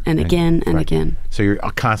 Again and again and again. So you're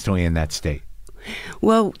constantly in that state.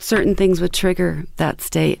 Well, certain things would trigger that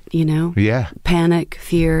state, Yeah. Panic,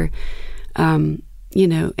 fear, and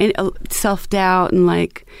self-doubt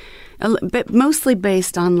and but mostly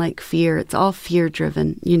based on fear. It's all fear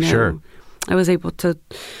driven, Sure. I was able to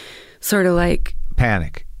sort of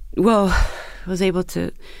panic. Well, I was able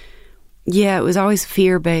to, it was always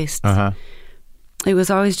fear-based. It was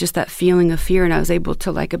always just that feeling of fear, and I was able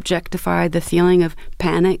to objectify the feeling of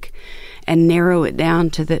panic and narrow it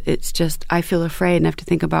down to that it's just, I feel afraid, and I have to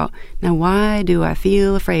think about, now why do I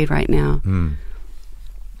feel afraid right now?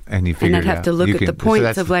 And you figure I'd have to look at the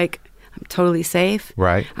points of I'm totally safe.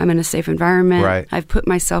 Right. I'm in a safe environment. Right. I've put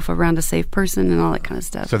myself around a safe person and all that kind of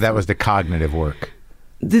stuff. So that was the cognitive work.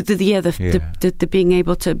 The being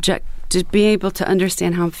able to object, to be able to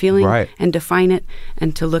understand how I'm feeling and define it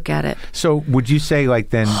and to look at it. So would you say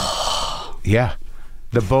then,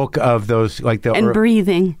 the bulk of those and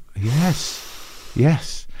breathing.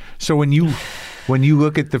 Yes. So when you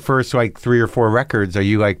look at the first 3 or 4 records, are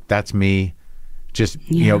you that's me, just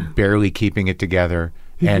barely keeping it together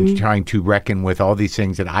and trying to reckon with all these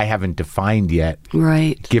things that I haven't defined yet?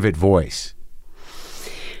 Right. Give it voice.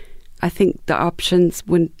 I think the options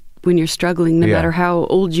when you're struggling, no matter how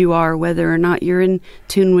old you are, whether or not you're in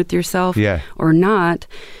tune with yourself or not,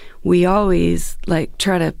 we always like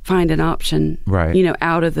try to find an option, right?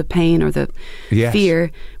 Out of the pain or the yes.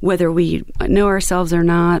 fear, whether we know ourselves or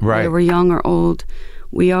not, right. whether we're young or old.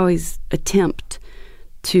 We always attempt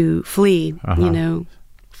to flee,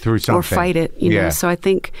 through something, or fight it, know. So I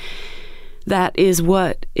think that is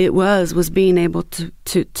what it was being able to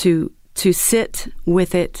sit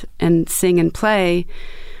with it and sing and play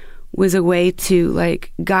was a way to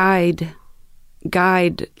like guide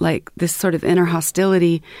like this sort of inner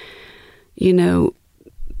hostility,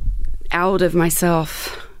 out of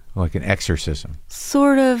myself. Like an exorcism.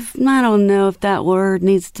 Sort of. I don't know if that word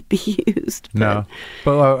needs to be used. No.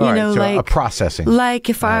 But all right, so like, a processing. Like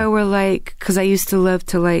if I were like, because I used to love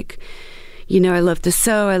to like, I love to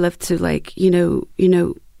sew. I love to like,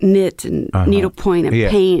 knit and needlepoint and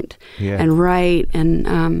paint and write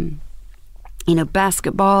and,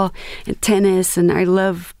 basketball and tennis. And I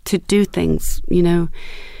love to do things,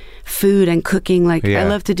 food and cooking. Like I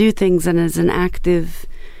love to do things. And as an active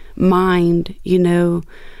mind,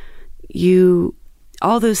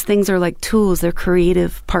 all those things are like tools. They're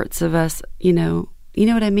creative parts of us, you know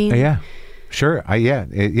what I mean? Yeah, sure.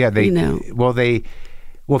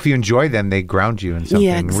 Well, if you enjoy them, they ground you in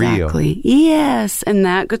something real. Yes. And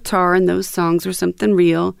that guitar and those songs are something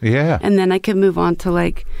real. Yeah. And then I could move on to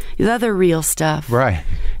like the other real stuff. Right.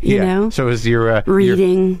 You know? So is your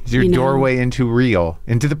reading, your doorway into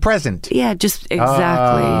into the present. Yeah, just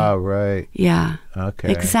exactly. Oh, right. Yeah. Okay.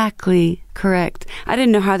 Exactly. Correct. I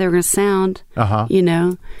didn't know how they were going to sound.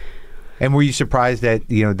 And were you surprised that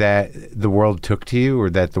that the world took to you,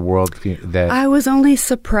 or that the world that I was only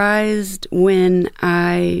surprised when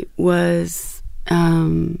I was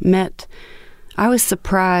met. I was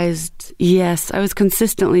surprised. Yes, I was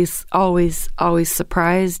consistently always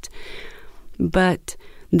surprised, but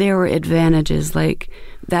there were advantages. Like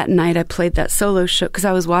that night, I played that solo show because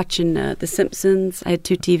I was watching The Simpsons. I had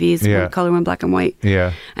 2 TVs, one color, one black and white.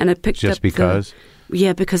 Yeah, and I picked just up because.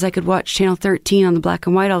 Yeah, because I could watch Channel 13 on the black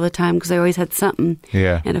and white all the time because I always had something.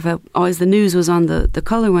 Yeah. And if always the news was on the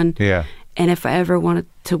color one. Yeah. And if I ever wanted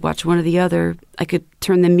to watch one or the other, I could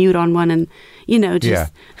turn the mute on one and, just... Yeah.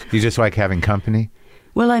 You just like having company?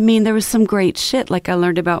 Well, I mean, there was some great shit. Like I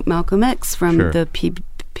learned about Malcolm X from the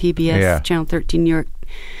PBS, Channel 13 New York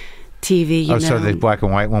TV, so the black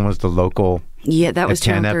and white one was the local... Yeah, that was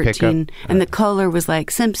Channel 13. Pickup? And the color was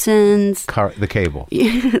like Simpsons. The cable.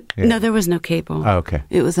 No, there was no cable. Oh, okay.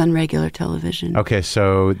 It was on regular television. Okay,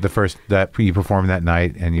 so the first that you performed that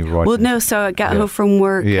night and you watched. Well, no, so I got home from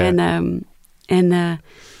work and I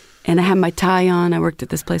had my tie on. I worked at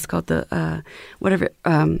this place called the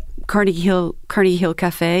Carnegie Hill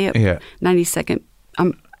Cafe at 92nd.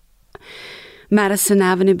 Madison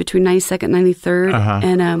Avenue between 92nd and 93rd.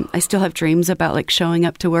 And I still have dreams about like showing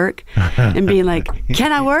up to work and being like,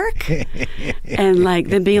 can I work? And like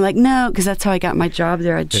then being like, no, because that's how I got my job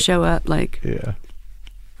there. I'd show up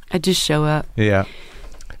I'd just show up. Yeah.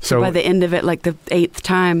 So by the end of it, like the 8th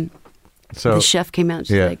time, the chef came out and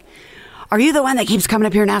she's like, are you the one that keeps coming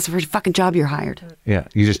up here and asking for a fucking job? You're hired. Yeah.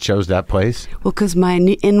 You just chose that place? Well, because my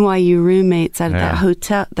NYU roommates out of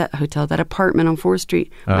that apartment on 4th Street,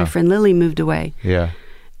 my friend Lily moved away. Yeah.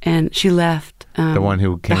 And she left. The one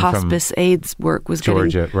who came from... The hospice AIDS work was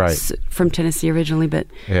Georgia, right. From Tennessee originally, but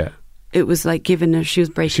it was like given her, she was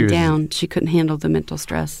breaking down. She couldn't handle the mental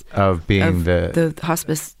stress. Of being the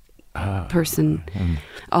hospice person.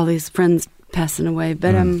 All these friends passing away.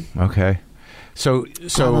 But okay. So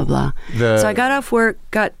blah, blah, blah. So I got off work,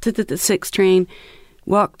 got to the 6 train,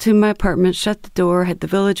 walked to my apartment, shut the door, had the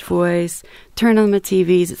Village Voice, turned on my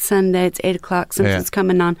TVs. It's Sunday, it's 8 o'clock, Simpsons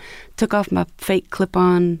coming on. Took off my fake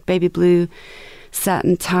clip-on baby blue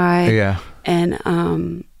satin tie. Yeah. And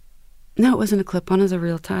no, it wasn't a clip-on, it was a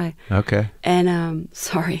real tie. Okay. And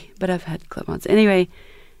sorry, but I've had clip-ons. Anyway,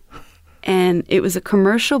 and it was a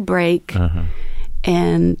commercial break,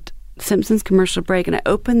 and Simpsons commercial break, and I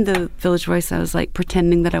opened the Village Voice. I was like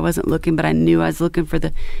pretending that I wasn't looking, but I knew I was looking for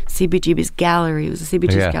the CBGB's gallery. It was the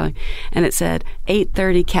CBGB's gallery, and it said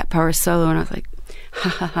 8:30 Cat Power solo, and I was like, ha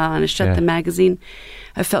ha ha, and I shut the magazine.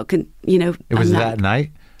 I felt, It was that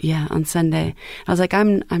night? Yeah, on Sunday. I was like,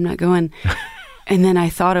 I'm not going. And then I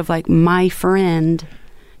thought of like my friend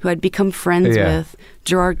who I'd become friends with,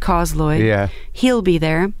 Gerard Cosloy. Yeah, he'll be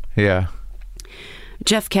there. Yeah,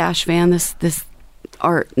 Jeff Cashvan, this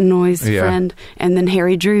art noise friend, and then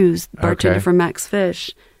Harry Drews, bartender from Max Fish.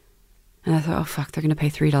 And I thought, oh fuck, they're gonna pay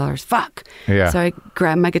 $3. Fuck. Yeah. So I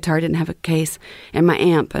grabbed my guitar, didn't have a case, and my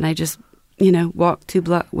amp, and I just walked 2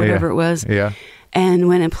 blocks, whatever it was, and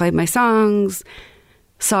went and played my songs.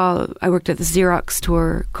 I worked at the Xerox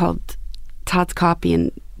store called Todd's Copy,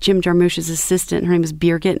 and Jim Jarmusch's assistant. Her name is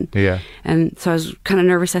Birgit. Yeah. And so I was kind of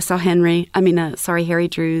nervous. I saw Harry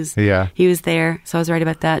Drews. Yeah. He was there. So I was right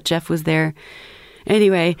about that. Jeff was there.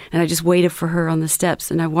 Anyway, and I just waited for her on the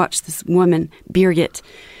steps, and I watched this woman, Birgit,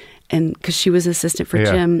 and because she was assistant for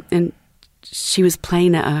Jim, and she was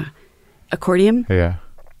playing a accordion. Yeah.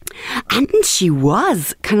 And she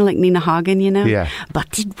was kind of like Nina Hagen, Yeah.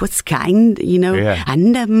 but it was kind, Yeah.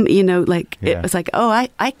 and, it was like, oh,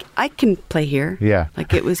 I can play here. Yeah.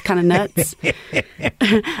 Like it was kind of nuts.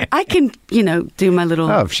 I can, do my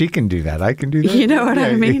little. Oh, if she can do that, I can do that. You know what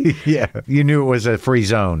I mean? Yeah. You knew it was a free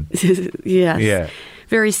zone. Yes. Yeah.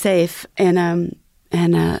 Very safe. And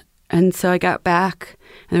so I got back,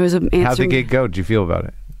 and there was an answer. How'd the gig go? Did you feel about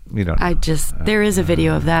it? You don't know. There is a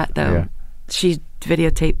video of that, though. Yeah. She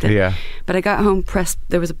videotaped it. Yeah. But I got home,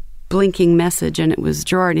 there was a blinking message, and it was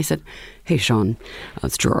Gerard, and he said, "Hey, Sean,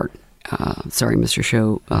 it's Gerard. Sorry, Mr.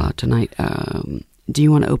 Show tonight. Do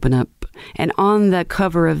you want to open up?" And on the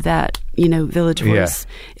cover of that, Village Voice,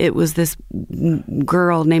 it was this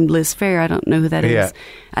girl named Liz Fair. I don't know who that is.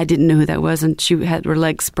 I didn't know who that was, and she had her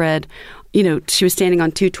legs spread. She was standing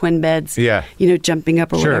on two twin beds, jumping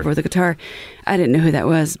up or whatever with a guitar. I didn't know who that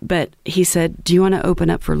was, but he said, "Do you want to open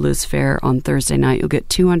up for Liz Fair on Thursday night? You'll get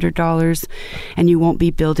 $200, and you won't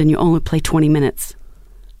be billed, and you only play 20 minutes."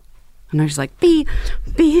 And I was like, "Hey,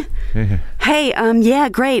 yeah,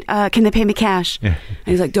 great. Can they pay me cash?" Yeah. And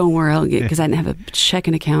he's like, "Don't worry, I'll get," because I didn't have a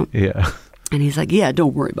checking account. Yeah. And he's like, "Yeah,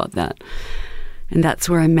 don't worry about that." And that's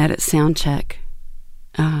where I met at Soundcheck.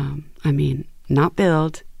 Not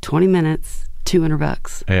billed, 20 minutes,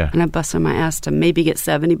 $200. Yeah. And I busted my ass to maybe get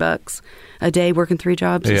 $70 a day working 3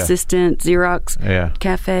 jobs, assistant, Xerox,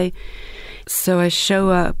 cafe. So I show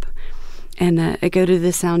up, and I go to the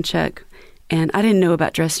Soundcheck. And I didn't know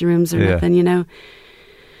about dressing rooms or nothing,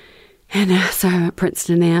 And so I'm at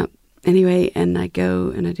Princeton Amp. Anyway, and I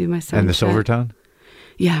go and I do my sound And the check. Silvertone?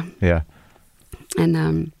 Yeah. Yeah.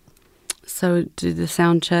 And so do the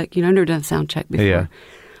sound check. I've never done a sound check before. Yeah.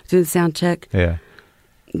 Do the sound check. Yeah.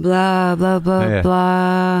 Blah, blah, blah,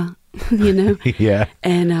 blah. Yeah.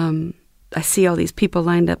 And I see all these people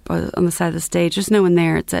lined up on the side of the stage. There's no one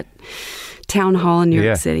there. It's at Town Hall in New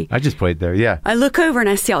York City. I just played there. Yeah. I look over and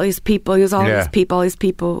I see all these people. There's all these people.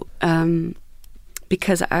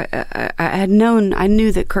 Because I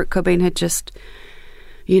knew that Kurt Cobain had just,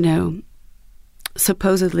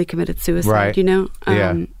 supposedly committed suicide.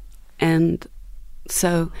 Right. And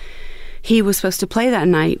so he was supposed to play that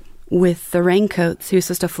night with the Raincoats. He was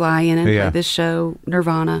supposed to fly in and play this show,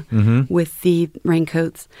 Nirvana, with the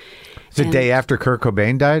Raincoats. It's the day after Kurt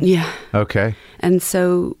Cobain died? Yeah. Okay. And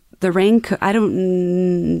so the Raincoat, I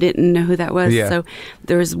didn't know who that was. Yeah. So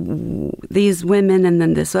there's these women and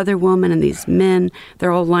then this other woman and these men.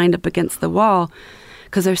 They're all lined up against the wall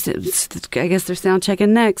because I guess they're sound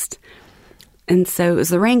checking next. And so it was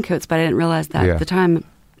the Raincoats, but I didn't realize that at the time.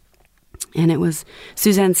 And it was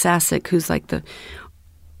Suzanne Sasek, who's like the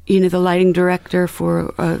lighting director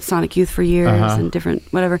for Sonic Youth for years and different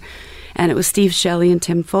whatever. And it was Steve Shelley and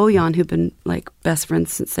Tim Follion, who've been like best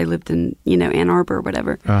friends since they lived in, Ann Arbor or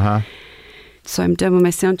whatever. So I'm done with my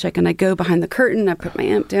sound check, and I go behind the curtain. I put my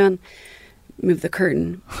amp down, move the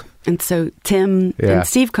curtain. And so Tim and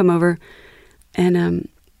Steve come over, and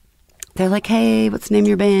they're like, "Hey, what's the name of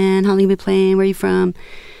your band? How long you been playing? Where are you from?"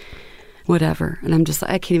 Whatever. And I'm just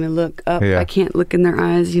like, I can't even look up. I can't look in their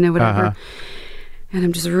eyes, whatever. And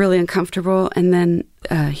I'm just really uncomfortable. And then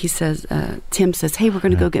Tim says, "Hey, we're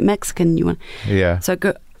going to go get Mexican. You want?" Yeah. So I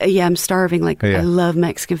go, "Yeah, I'm starving. Like, I love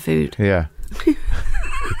Mexican food." Yeah.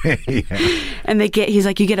 And he's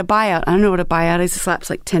like, "You get a buyout." I don't know what a buyout is. He slaps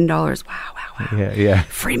like $10. Wow. Yeah.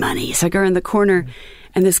 Free money. So I go in the corner,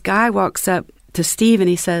 and this guy walks up to Steve, and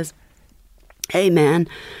he says, "Hey, man."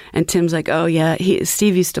 And Tim's like, "Oh, yeah."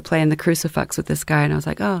 Steve used to play in the Crucifix with this guy. And I was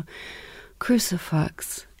like, "Oh,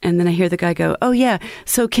 Crucifix." And then I hear the guy go, "Oh, yeah,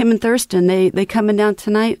 so Kim and Thurston, they coming down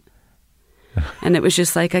tonight?" And it was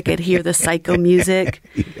just like I could hear the psycho music.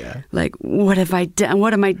 Like, what have I done?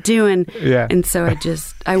 What am I doing? Yeah. And so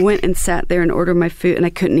I went and sat there and ordered my food, and I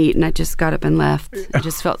couldn't eat, and I just got up and left. I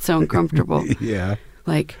just felt so uncomfortable. Yeah.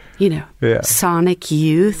 Like, Sonic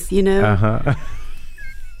Youth, the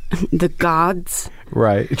gods.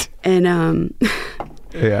 Right. And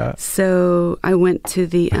so I went to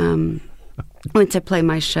play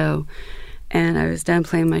my show, and I was done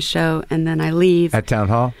playing my show, and then I leave. At Town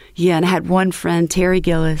Hall? Yeah, and I had one friend, Terry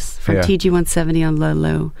Gillis, from TG170 on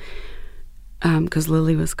Lolo, because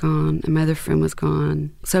Lily was gone, and my other friend was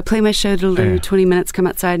gone. So I play my show to Lou, 20 minutes, come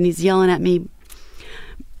outside, and he's yelling at me,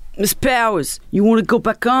 "Miss Powers, you want to go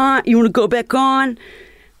back on? You want to go back on?"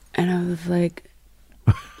 And I was like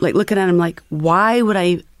looking at him like, why would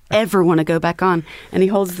I ever want to go back on. And he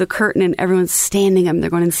holds the curtain and everyone's standing up and they're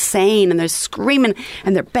going insane and they're screaming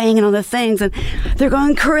and they're banging on the things and they're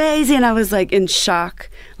going crazy. And I was like in shock,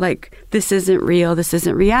 like, this isn't real. This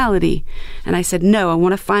isn't reality. And I said, no, I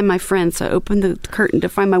want to find my friend. So I opened the curtain to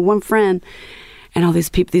find my one friend and all these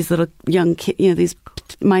people, these little young kids, you know, these,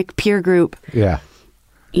 my peer group. Yeah.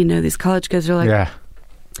 You know, these college kids are like, yeah.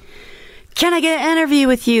 Can I get an interview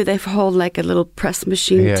with you? They hold like a little press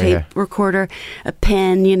machine tape recorder, a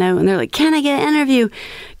pen, you know, and they're like, can I get an interview?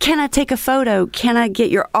 Can I take a photo? Can I get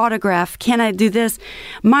your autograph? Can I do this?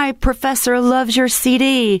 My professor loves your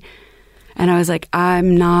CD. And I was like,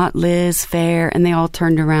 I'm not Liz Phair. And they all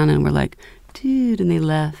turned around and were like, dude, and they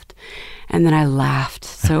left. And then I laughed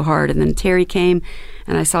so hard. And then Terry came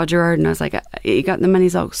and I saw Gerard and I was like, you got the money?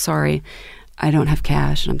 He's all, sorry, I don't have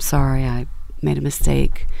cash. And I'm sorry, I made a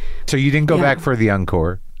mistake. So you didn't go back for the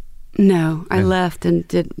encore? No, I left and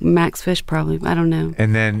did Max Fish probably. I don't know.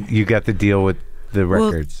 And then you got the deal with the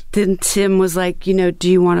records. Well, then Tim was like, you know, do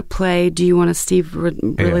you want to play? Do you want to? Steve would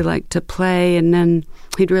really like to play, and then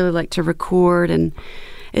he'd really like to record. And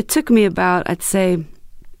it took me about, I'd say,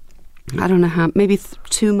 I don't know how, maybe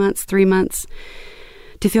 2 months, 3 months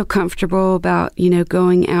to feel comfortable about, you know,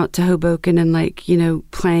 going out to Hoboken and like, you know,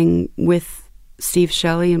 playing with Steve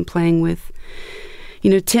Shelley and playing with, you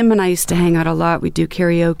know, Tim and I used to hang out a lot. We'd do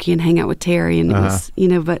karaoke and hang out with Terry and it was, you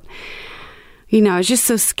know, but, you know, I was just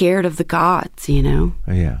so scared of the gods, you know.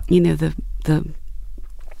 Yeah. You know, the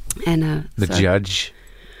judge.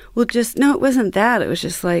 Well, just, no, it wasn't that. It was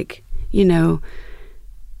just like, you know,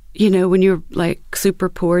 when you're like super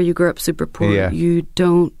poor, you grow up super poor, you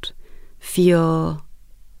don't feel,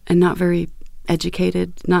 and not very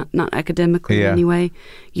educated, not academically anyway,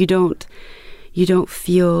 you don't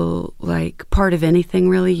feel like part of anything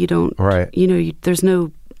really. You don't, you know, there's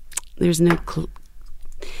no,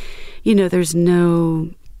 you know, there's no.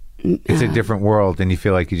 It's a different world, and you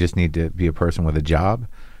feel like you just need to be a person with a job.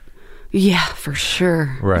 Yeah, for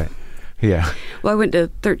sure. Right. Yeah. Well, I went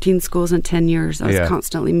to 13 schools in 10 years. I was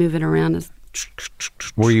constantly moving around.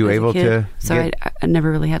 Were you able to? So I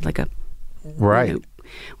never really had like a. Right. You know,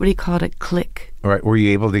 what do you call it? A click. Right. Were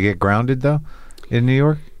you able to get grounded though, in New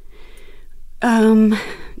York?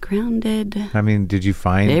 Grounded. I mean, did you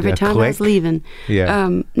find every time click? I was leaving?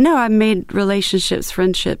 Yeah. No, I made relationships,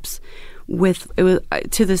 friendships with. It was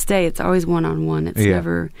to this day. It's always one-on-one. It's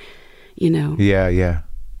never, you know. Yeah.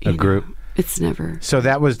 A group. It's never. So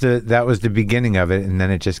that was the beginning of it, and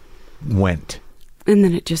then it just went. And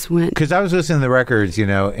then it just went. Because I was listening to the records, you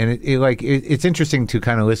know, and it's interesting to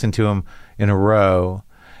kind of listen to them in a row.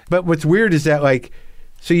 But what's weird is that like.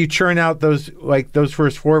 So you churn out those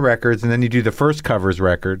first 4 records, and then you do the first covers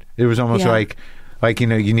record. It was almost like you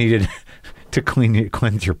know, you needed to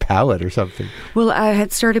cleanse your palate or something. Well, I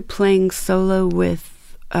had started playing solo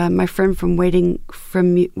with my friend from Waiting for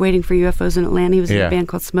UFOs in Atlanta. He was in a band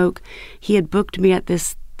called Smoke. He had booked me at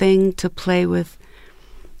this thing to play with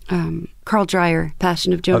Carl Dreyer,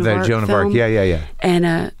 Passion of Joan of Arc. Joan of Arc, yeah.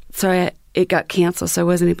 And so it got canceled, so I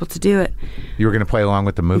wasn't able to do it. You were going to play along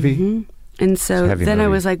with the movie? Mm-hmm. And so then movie. I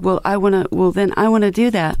was like, I want to do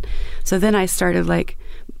that. So then I started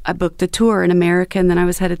I booked a tour in America, and then I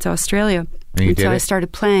was headed to Australia. And so I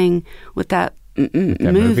started playing with that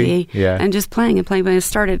movie and just playing. But I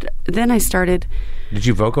started. Did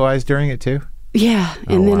you vocalize during it too? Yeah.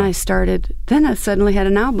 And then I suddenly had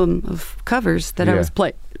an album of covers that I was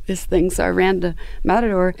playing. This thing, so I ran to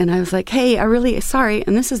Matador and I was like, hey, sorry,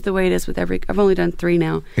 and this is the way it is with I've only done 3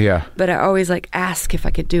 now. Yeah. But I always ask if I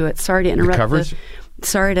could do it. Sorry to interrupt. The covers?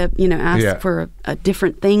 Sorry to, you know, ask for a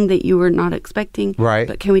different thing that you were not expecting. Right.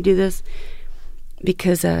 But can we do this?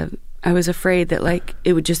 Because I was afraid that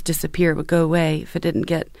it would just disappear, it would go away. If it didn't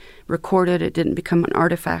get recorded, it didn't become an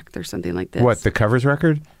artifact or something like this. What, the covers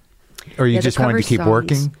record? Or you just wanted to keep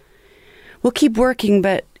working? Well, keep working,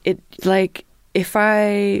 but if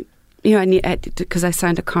I, you know, I need, because I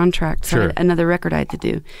signed a contract, so I had another record I had to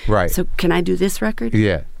do. Right. So can I do this record?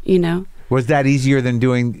 Yeah. You know? Was that easier than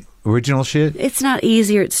doing original shit? It's not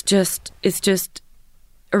easier. It's just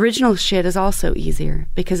original shit is also easier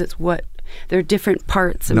because there are different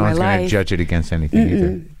parts in my life. No one's going to judge it against anything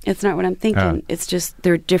either. It's not what I'm thinking. It's just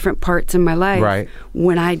there are different parts in my life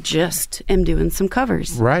when I just am doing some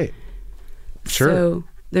covers. Right. Sure. So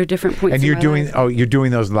there are different points. And you're you're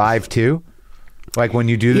doing those live too? Like when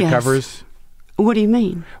you do the covers? What do you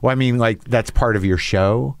mean? Well, I mean, that's part of your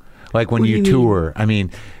show. Like when you tour. I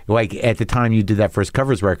mean, like at the time you did that first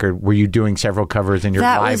covers record, were you doing several covers in your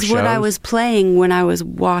live shows? That was what I was playing when I was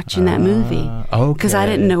watching that movie. Okay. Because I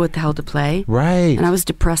didn't know what the hell to play. Right. And I was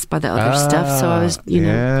depressed by the other stuff, so I was,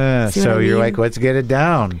 Yeah. So you're like, let's get it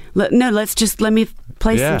down. Let me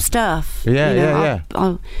play some stuff. Yeah.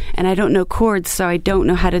 And I don't know chords, so I don't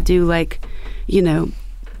know how to do like,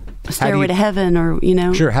 Stairway to Heaven or,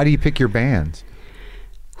 Sure. How do you pick your bands?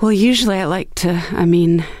 Well, usually I like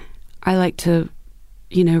to,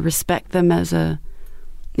 respect them as a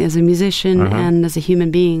musician and as a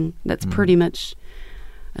human being. That's pretty much,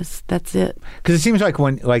 that's it. Because it seems like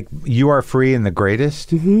when, like, You Are Free and The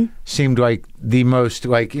Greatest seemed like the most,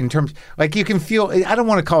 like, in terms, like, you can feel, I don't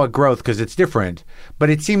want to call it growth because it's different, but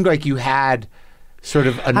it seemed like you had sort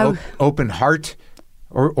of an open heart.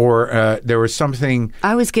 Or there was something...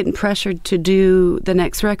 I was getting pressured to do the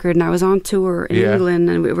next record, and I was on tour in England,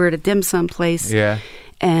 and we were at a dim sum place. Yeah.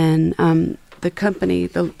 And the company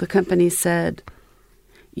said,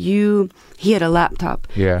 he had a laptop,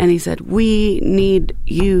 and he said, we need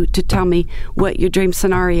you to tell me what your dream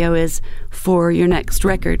scenario is for your next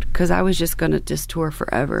record, because I was just going to just tour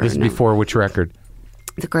forever. This is before which record?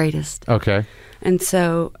 The Greatest. Okay. And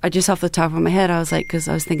so I just off the top of my head, I was like, because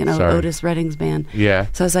I was thinking, Otis Redding's band. Yeah.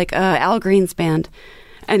 So I was like, Al Green's band.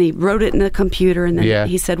 And he wrote it in the computer, and then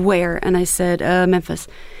he said, where? And I said, Memphis.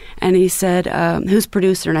 And he said, who's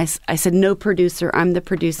producer? And I said, no producer, I'm the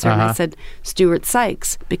producer. And I said, Stuart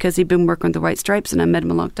Sykes, because he'd been working with the White Stripes, and I met him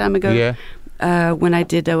a long time ago. Yeah. When I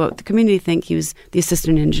did what the community think, he was the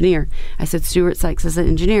assistant engineer. I said, Stuart Sykes is an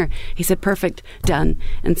engineer. He said, perfect, done.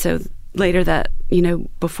 And so later that,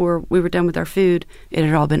 before we were done with our food, it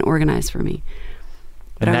had all been organized for me.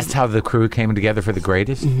 But and that's how the crew came together for The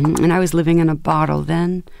Greatest? Mm-hmm. And I was living in a bottle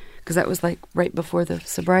then, because that was like right before the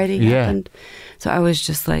sobriety happened. So I was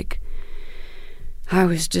just like, I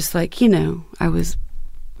was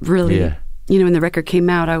really, when the record came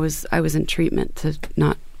out, I was in treatment to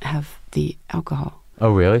not have the alcohol.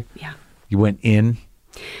 Oh, really? Yeah. You went in?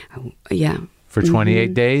 Yeah. For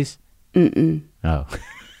 28 days? Mm-mm. Oh.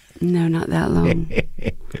 No, not that long.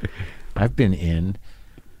 I've been in.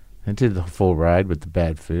 I did the full ride with the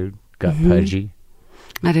bad food. Got pudgy.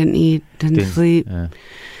 I didn't eat. Didn't sleep.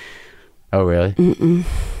 Oh, really? Mm-mm.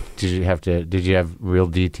 Did you have real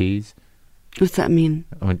DTs? What's that mean?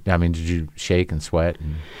 I mean, did you shake and sweat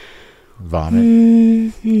and vomit?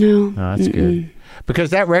 No. Oh, that's good.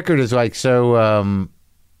 Because that record is like so...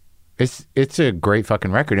 It's a great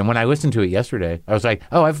fucking record, and when I listened to it yesterday, I was like,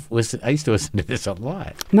 "Oh, I used to listen to this a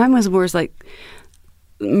lot." Mine was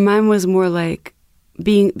more like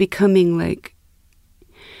becoming like.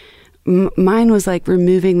 Mine was like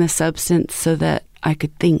removing the substance so that I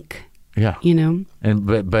could think. Yeah, And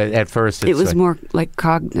but at first it was like, more like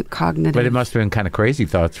cognitive. But it must have been kind of crazy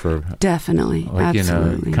thoughts for definitely, like,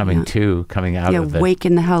 absolutely, coming out of the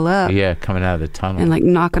waking the hell up. Yeah, coming out of the tunnel and like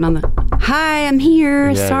knocking on the. Hi, I'm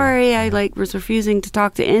here. Sorry, I was refusing to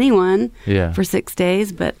talk to anyone. For 6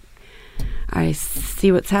 days, but I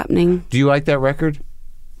see what's happening. Do you like that record?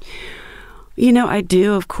 I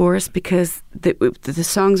do, of course, because the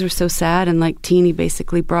songs are so sad, and like Teeny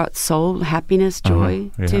basically brought soul, happiness,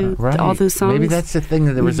 joy to all those songs. Maybe that's the thing,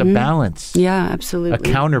 that there was a balance. Yeah, absolutely.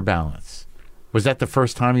 A counterbalance. Was that the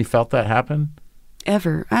first time you felt that happen?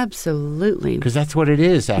 Ever, absolutely. Because that's what it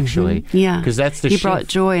is, actually. Yeah. Because that's the He brought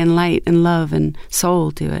joy and light and love and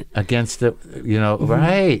soul to it. Against the,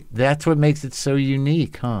 right. That's what makes it so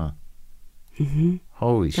unique, huh? Mm-hmm.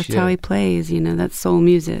 Holy shit. That's how he plays, that's soul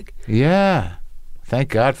music. Yeah. Thank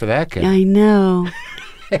God for that guy. I know.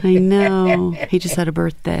 I know. He just had a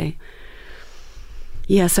birthday.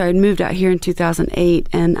 Yeah, so I'd moved out here in 2008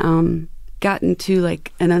 and got into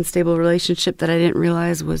like an unstable relationship that I didn't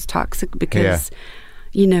realize was toxic because,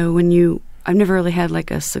 I've never really had like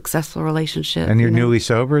a successful relationship. And you're newly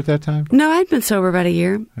sober at that time? No, I'd been sober about a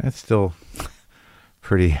year. That's still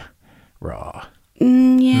pretty raw.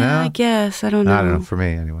 I guess. I don't know. I don't know, for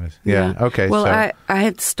me anyways. Yeah. Okay. Well, I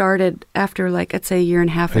had started after like, I'd say a year and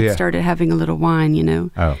a half, I'd started having a little wine,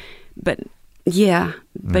 Oh. But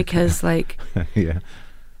because like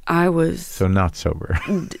I was... So not sober.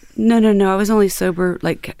 No. I was only sober,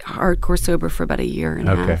 like hardcore sober for about a year and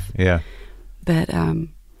a half. Okay, yeah. But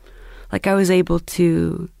like I was able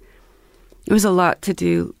to... It was a lot to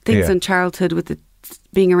do. Things in childhood with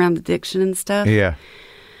being around addiction and stuff. Yeah.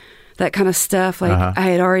 That kind of stuff. Like I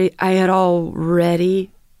had already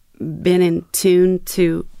been in tune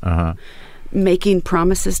to making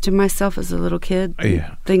promises to myself as a little kid.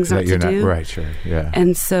 Yeah. Things not to do. Right, sure. Yeah.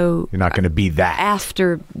 And so you're not going to be that.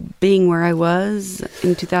 After being where I was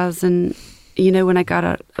in 2000, when I got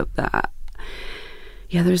out of that,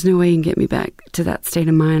 yeah, there's no way you can get me back to that state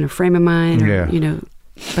of mind or frame of mind, or, you know,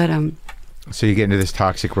 but, so you get into this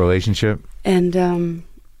toxic relationship? And,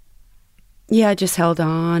 yeah, I just held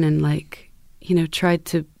on and, like, you know, tried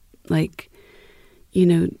to, like, you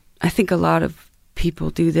know, I think a lot of people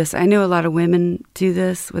do this. I know a lot of women do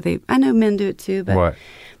this. I know men do it too, but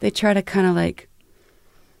they try to kind of, like,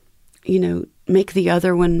 you know, make the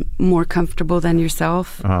other one more comfortable than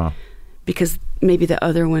yourself, because maybe the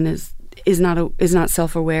other one is not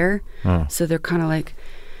self-aware. So they're kind of like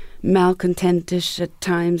malcontentish at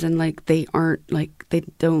times, and like they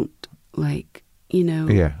don't, like, you know.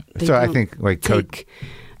 Yeah. So I think like take,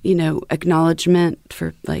 you know, acknowledgement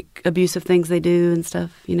for like abusive things they do and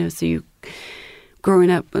stuff, you know. So you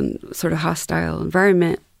growing up in sort of hostile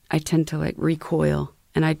environment, I tend to like recoil,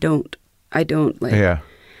 and I don't like,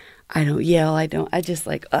 I don't yell. I just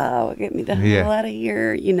like, oh, get me the hell out of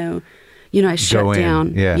here. You know, I shut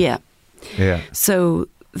down. Yeah. So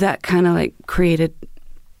that kind of like created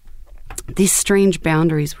these strange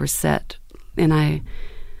boundaries were set, and I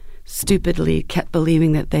stupidly kept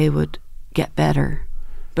believing that they would get better,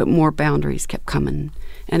 but more boundaries kept coming,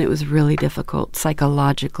 and it was really difficult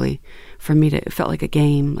psychologically for me it felt like a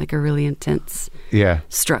game, like a really intense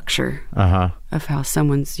structure of how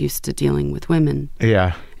someone's used to dealing with women.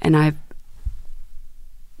 Yeah. And I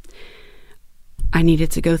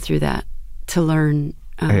needed to go through that to learn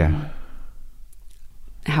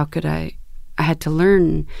how could I had to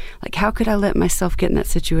learn, like, how could I let myself get in that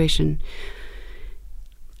situation?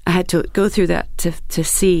 I had to go through that to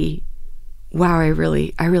see, wow, I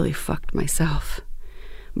really fucked myself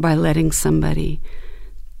by letting somebody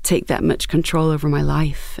take that much control over my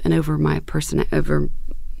life and over my person, over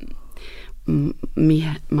me,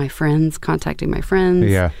 my friends, contacting my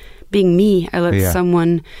friends, being me. I let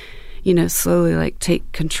someone, you know, slowly like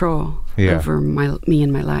take control over me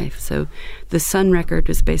and my life. So the Sun record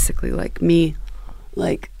was basically like me,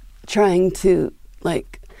 like trying to,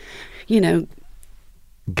 like, you know,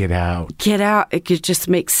 get out. It could just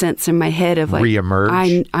make sense in my head of like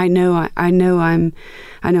reemerge. I know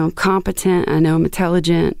I'm competent. I know I'm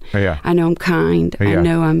intelligent. I know I'm kind. I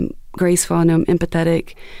know I'm graceful. I know I'm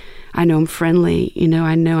empathetic. I know I'm friendly. You know,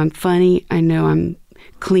 I know I'm funny. I know I'm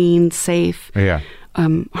clean, safe.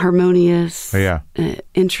 Harmonious.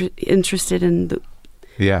 Interested in the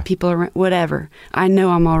people around. Whatever. I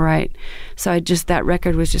know I'm all right. So that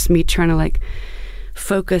record was just me trying to like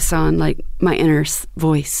focus on like my inner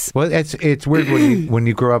voice. Well, it's weird when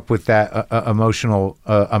you grow up with that emotional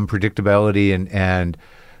unpredictability and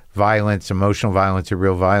violence, emotional violence or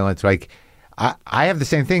real violence. Like I have the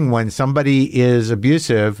same thing when somebody is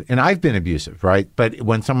abusive, and I've been abusive, right? But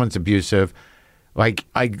when someone's abusive, like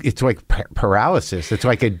it's like paralysis. It's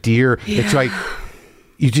like a deer. It's like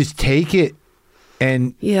you just take it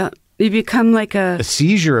and you become like a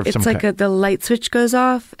seizure of some kind. It's like the light switch goes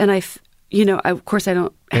off, and of course I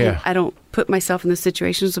don't put myself in the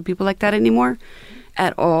situations with people like that anymore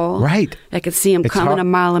at all. Right. I could see them coming a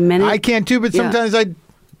mile a minute. I can too, but sometimes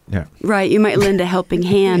Right. You might lend a helping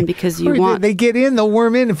hand because you want. They get in, they'll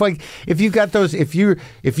worm in. If you got those, if you're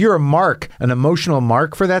a mark, an emotional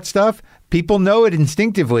mark for that stuff, people know it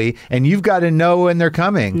instinctively, and you've got to know when they're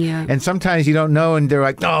coming. Yeah. And sometimes you don't know, and they're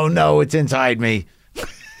like, "Oh no, it's inside me."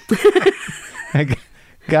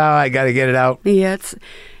 God, I got to get it out. Yeah,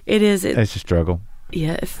 it is. It's a struggle.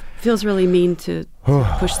 Yeah, it feels really mean to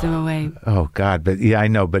push them away. Oh God, but I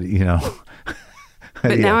know, but you know.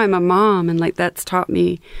 But now I'm a mom, and like that's taught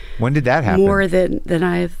me. When did that happen? More than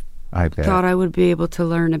I thought I would be able to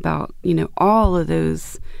learn about, you know, all of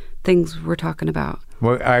those things we're talking about.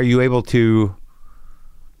 Well, are you able to?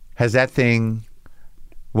 Has that thing,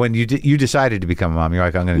 when you decided to become a mom, you're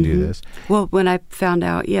like, I'm going to do this. Well, when I found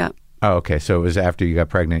out, Oh, okay. So it was after you got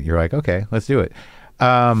pregnant. You're like, okay, let's do it.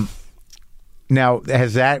 Now,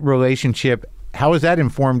 has that relationship? How has that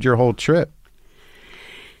informed your whole trip?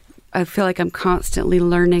 I feel like I'm constantly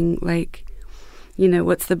learning, like, you know,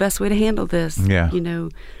 what's the best way to handle this? Yeah. You know,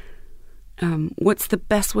 what's the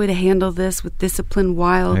best way to handle this with discipline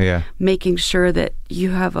while making sure that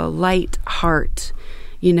you have a light heart,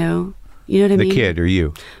 you know? You know what I mean? The kid or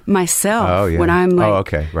you? Myself. Oh, yeah. When I'm like,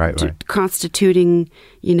 okay. Right. Constituting,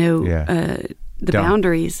 you know, the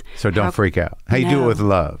boundaries. So don't freak out. How you do it with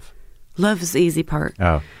love? Love is the easy part.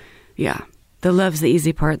 Oh. Yeah. The love's the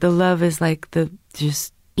easy part. The love is like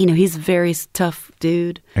you know, he's a very tough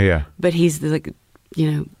dude. Yeah. But he's like, you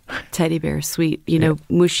know, teddy bear, sweet, you know,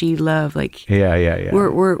 mushy love. Like, yeah.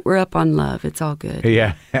 We're up on love. It's all good.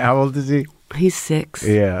 Yeah. How old is he? He's 6.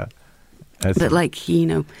 Yeah. But like he, you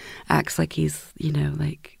know, acts like he's, you know,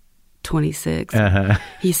 like 26. Uh-huh.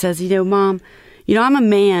 He says, you know, Mom, I'm a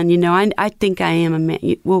man, I think I am a man.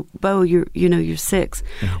 Well, Bo, you're 6.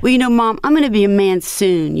 Well, Mom, I'm going to be a man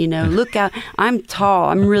soon, look out. I'm tall.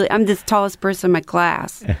 I'm the tallest person in my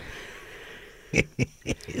class.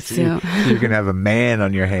 So you're going to have a man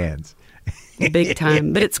on your hands. Big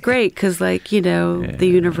time. But it's great because, the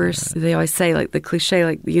universe, they always say, the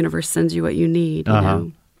cliche, the universe sends you what you need, you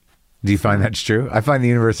know? Do you find that's true? I find the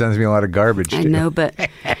universe sends me a lot of garbage, too. I know, but...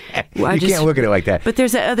 you can't look at it like that. But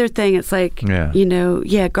there's that other thing. It's like,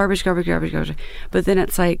 garbage. But then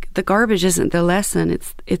it's like, the garbage isn't the lesson.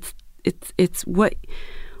 It's what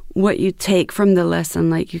you take from the lesson.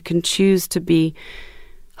 Like, you can choose to be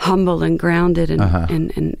humble and grounded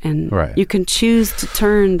and right. You can choose to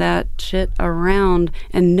turn that shit around,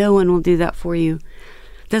 and no one will do that for you.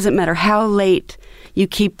 Doesn't matter how late you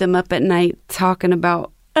keep them up at night talking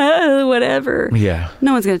about whatever. Yeah.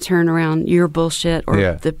 No one's going to turn around your bullshit or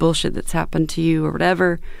the bullshit that's happened to you or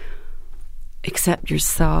whatever, except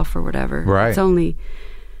yourself or whatever. Right. It's only...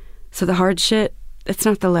 So the hard shit, it's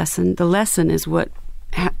not the lesson. The lesson is what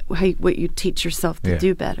you teach yourself to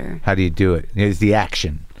do better. How do you do it? It's the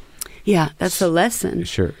action. Yeah, that's the lesson.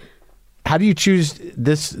 Sure. How do you choose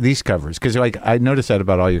these covers? Because I noticed that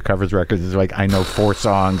about all your covers records. Is I know 4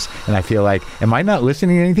 songs, and I feel like, am I not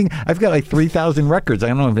listening to anything? I've got 3,000 records. I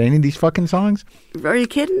don't know any of these fucking songs. Are you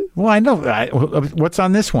kidding? Well, I know. What's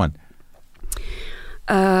on this one?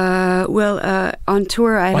 On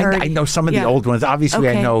tour, I know some of the old ones. Obviously,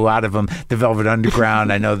 I know a lot of them. The Velvet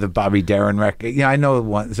Underground. I know the Bobby Darin record. I know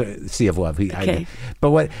one. Sea of Love.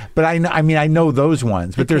 But I know those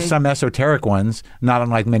ones. But there's some esoteric ones, not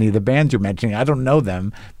unlike many of the bands you're mentioning. I don't know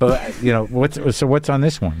them. But what's on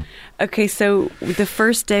this one? Okay, so the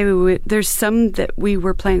first day there's some that we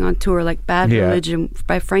were playing on tour, like Bad Religion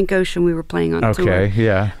by Frank Ocean. We were playing on tour. Okay,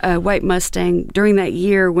 yeah. White Mustang. During that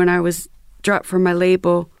year when I was dropped from my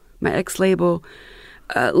label, my ex-label,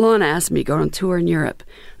 Lana asked me to go on tour in Europe.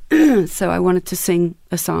 So I wanted to sing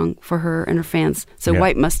a song for her and her fans. So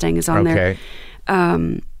White Mustang is on there.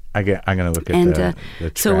 I'm going to look at the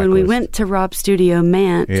track so when we went to Rob's studio,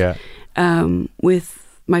 Mant,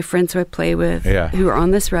 with my friends who I play with, who are on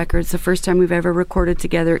this record, it's the first time we've ever recorded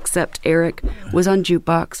together, except Eric was on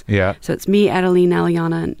jukebox. Yeah. So it's me, Adeline,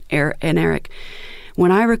 Aliana, and Eric. When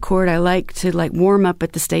I record, I like to warm up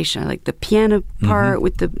at the station. I like the piano part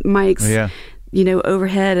with the mics,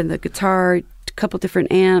 overhead, and the guitar, a couple different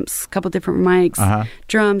amps, a couple different mics,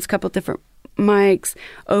 drums, a couple different mics,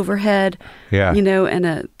 overhead, and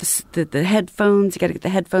the headphones. You got to get the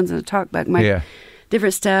headphones and the talkback mic,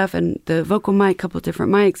 different stuff, and the vocal mic, couple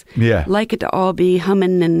different mics. Yeah, like it to all be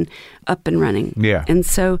humming and up and running. Yeah, and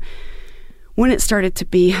so. When it started to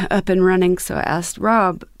be up and running, so I asked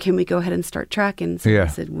Rob, can we go ahead and start tracking? So I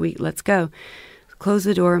said, let's go. Close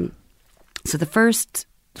the door. So the first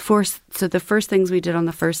things we did on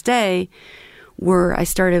the first day were I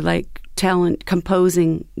started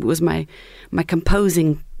composing was my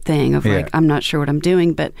composing thing of I'm not sure what I'm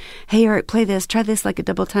doing, but hey, Eric, play this, try this a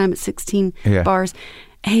double time at 16 bars.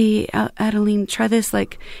 Hey, Adeline, try this,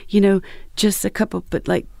 just a couple, but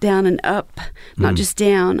down and up, not just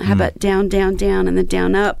down. How about down, down, down, and then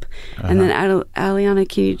down, up? And then Aliana,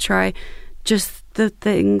 can you try just the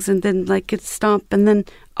things, and then it's stomp, and then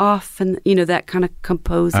off, and that kind of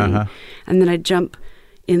composing. And then I'd jump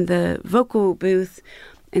in the vocal booth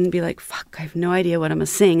and be like, fuck, I have no idea what I'm going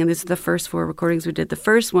to sing. And this is the first 4 recordings we did. The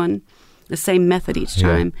first one, the same method each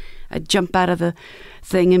time. I'd jump out of the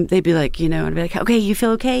thing and they'd be like, I'd be like, okay, you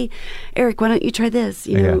feel okay? Eric, why don't you try this?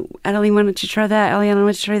 Adeline, why don't you try that? Aliana, why don't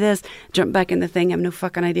you try this? Jump back in the thing. I have no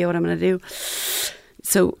fucking idea what I'm going to do.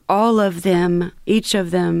 So all of them, each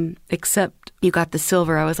of them, except You Got the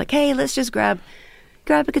Silver, I was like, hey, let's just grab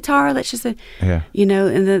a guitar. Let's just, and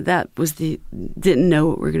then that was didn't know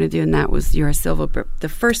what we were going to do. And that was You're a Silver. But the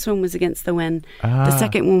first one was Against the Wind. The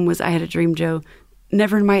second one was I Had a Dream, Joe.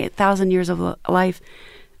 Never in my 1,000 years of life,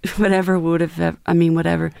 whatever.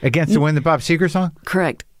 Against the Wind, the Bob Seger song?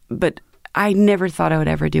 Correct. But I never thought I would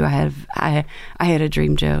ever do I Had a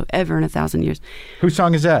Dream, Joe, ever in 1,000 years. Whose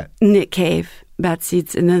song is that? Nick Cave, Bad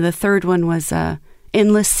Seeds. And then the third one was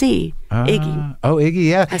Endless Sea, Iggy. Oh, Iggy,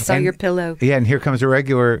 yeah. I Saw Your Pillow. Yeah, and Here Comes a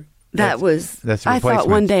Regular. That's I thought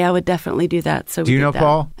one day I would definitely do that. So do you know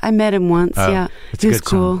Paul? I met him once, He was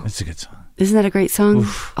cool. It's a good song. Isn't that a great song?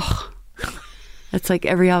 Oof. Oh. That's like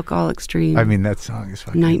every alcoholic's dream. I mean, that song is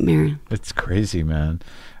fucking... nightmare. It's crazy, man.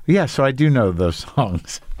 Yeah, so I do know those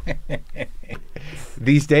songs.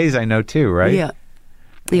 These days I know too, right? Yeah.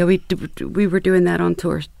 Yeah, we were doing that on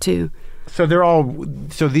tour too. So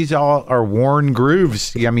these all are worn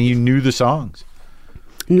grooves. I mean, you knew the songs.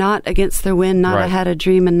 Not Against the Wind, not I Had a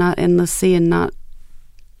Dream, and not Endless Sea, and not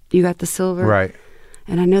You got the silver? Right.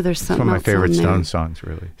 And I know there's It's something one else of my favorite on there. Stone songs,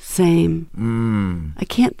 really. Same. I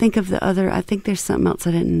can't think of the other. I think there's something else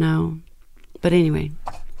I didn't know. But anyway.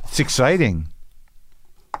 It's exciting.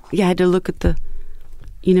 Yeah, I had to look at the,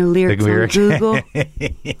 lyrics on Google.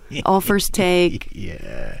 All first take.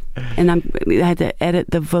 Yeah. And I had to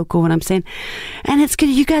edit the vocal when I'm saying, and it's good.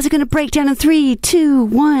 You guys are going to break down in 3, 2,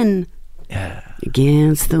 1. Yeah.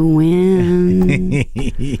 Against the wind.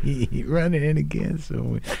 Running against the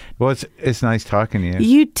wind. Well, it's nice talking to you.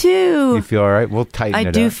 You too. You feel all right? We'll tighten it up.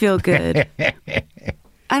 I do feel good.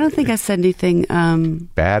 I don't think I said anything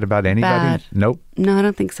bad about anybody? Bad. Nope. No, I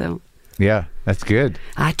don't think so. Yeah, that's good.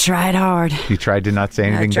 I tried hard. You tried to not say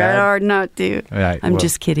anything bad? I tried hard not to. Right, I'm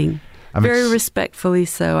just kidding. Very respectfully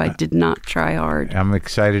so. I did not try hard. I'm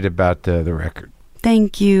excited about the record.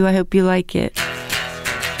 Thank you. I hope you like it.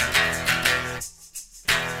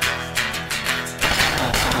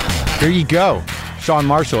 There you go. Sean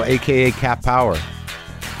Marshall, a.k.a. Cat Power.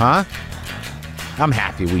 Huh? I'm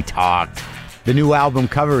happy we talked. The new album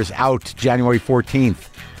cover is out January 14th.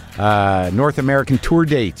 North American tour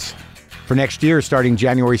dates for next year starting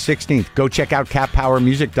January 16th. Go check out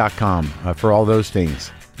catpowermusic.com for all those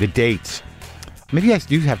things. The dates. Maybe I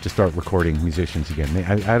do have to start recording musicians again.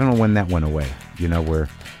 I don't know when that went away, where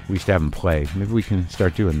we used to have them play. Maybe we can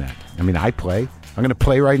start doing that. I mean, I play. I'm going to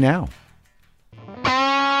play right now.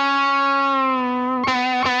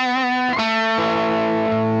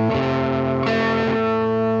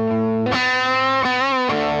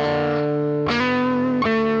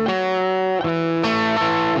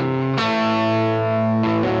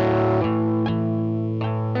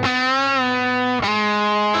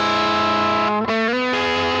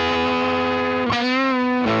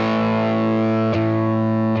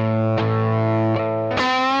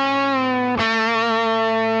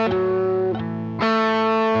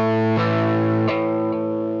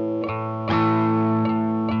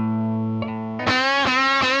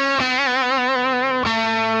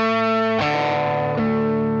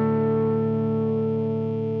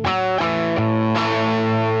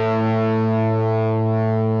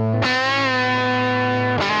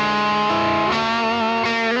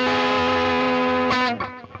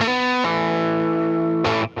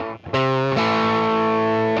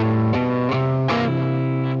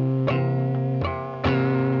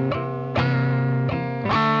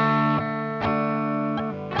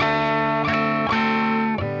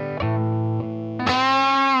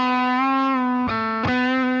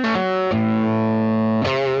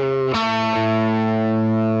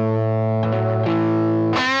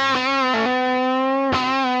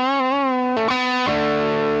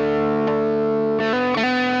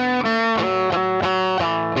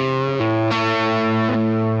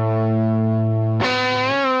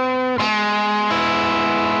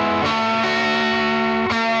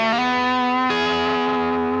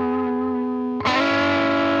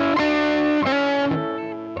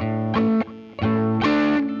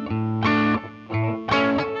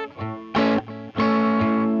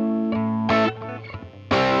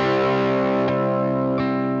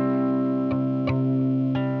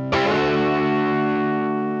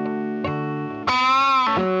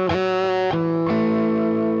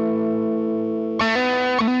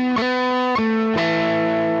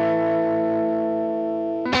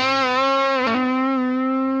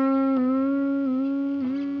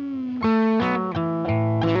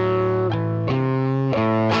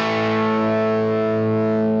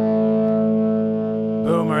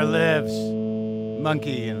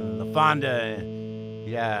 Monkey and the Fonda.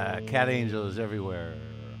 Yeah, Cat Angels everywhere.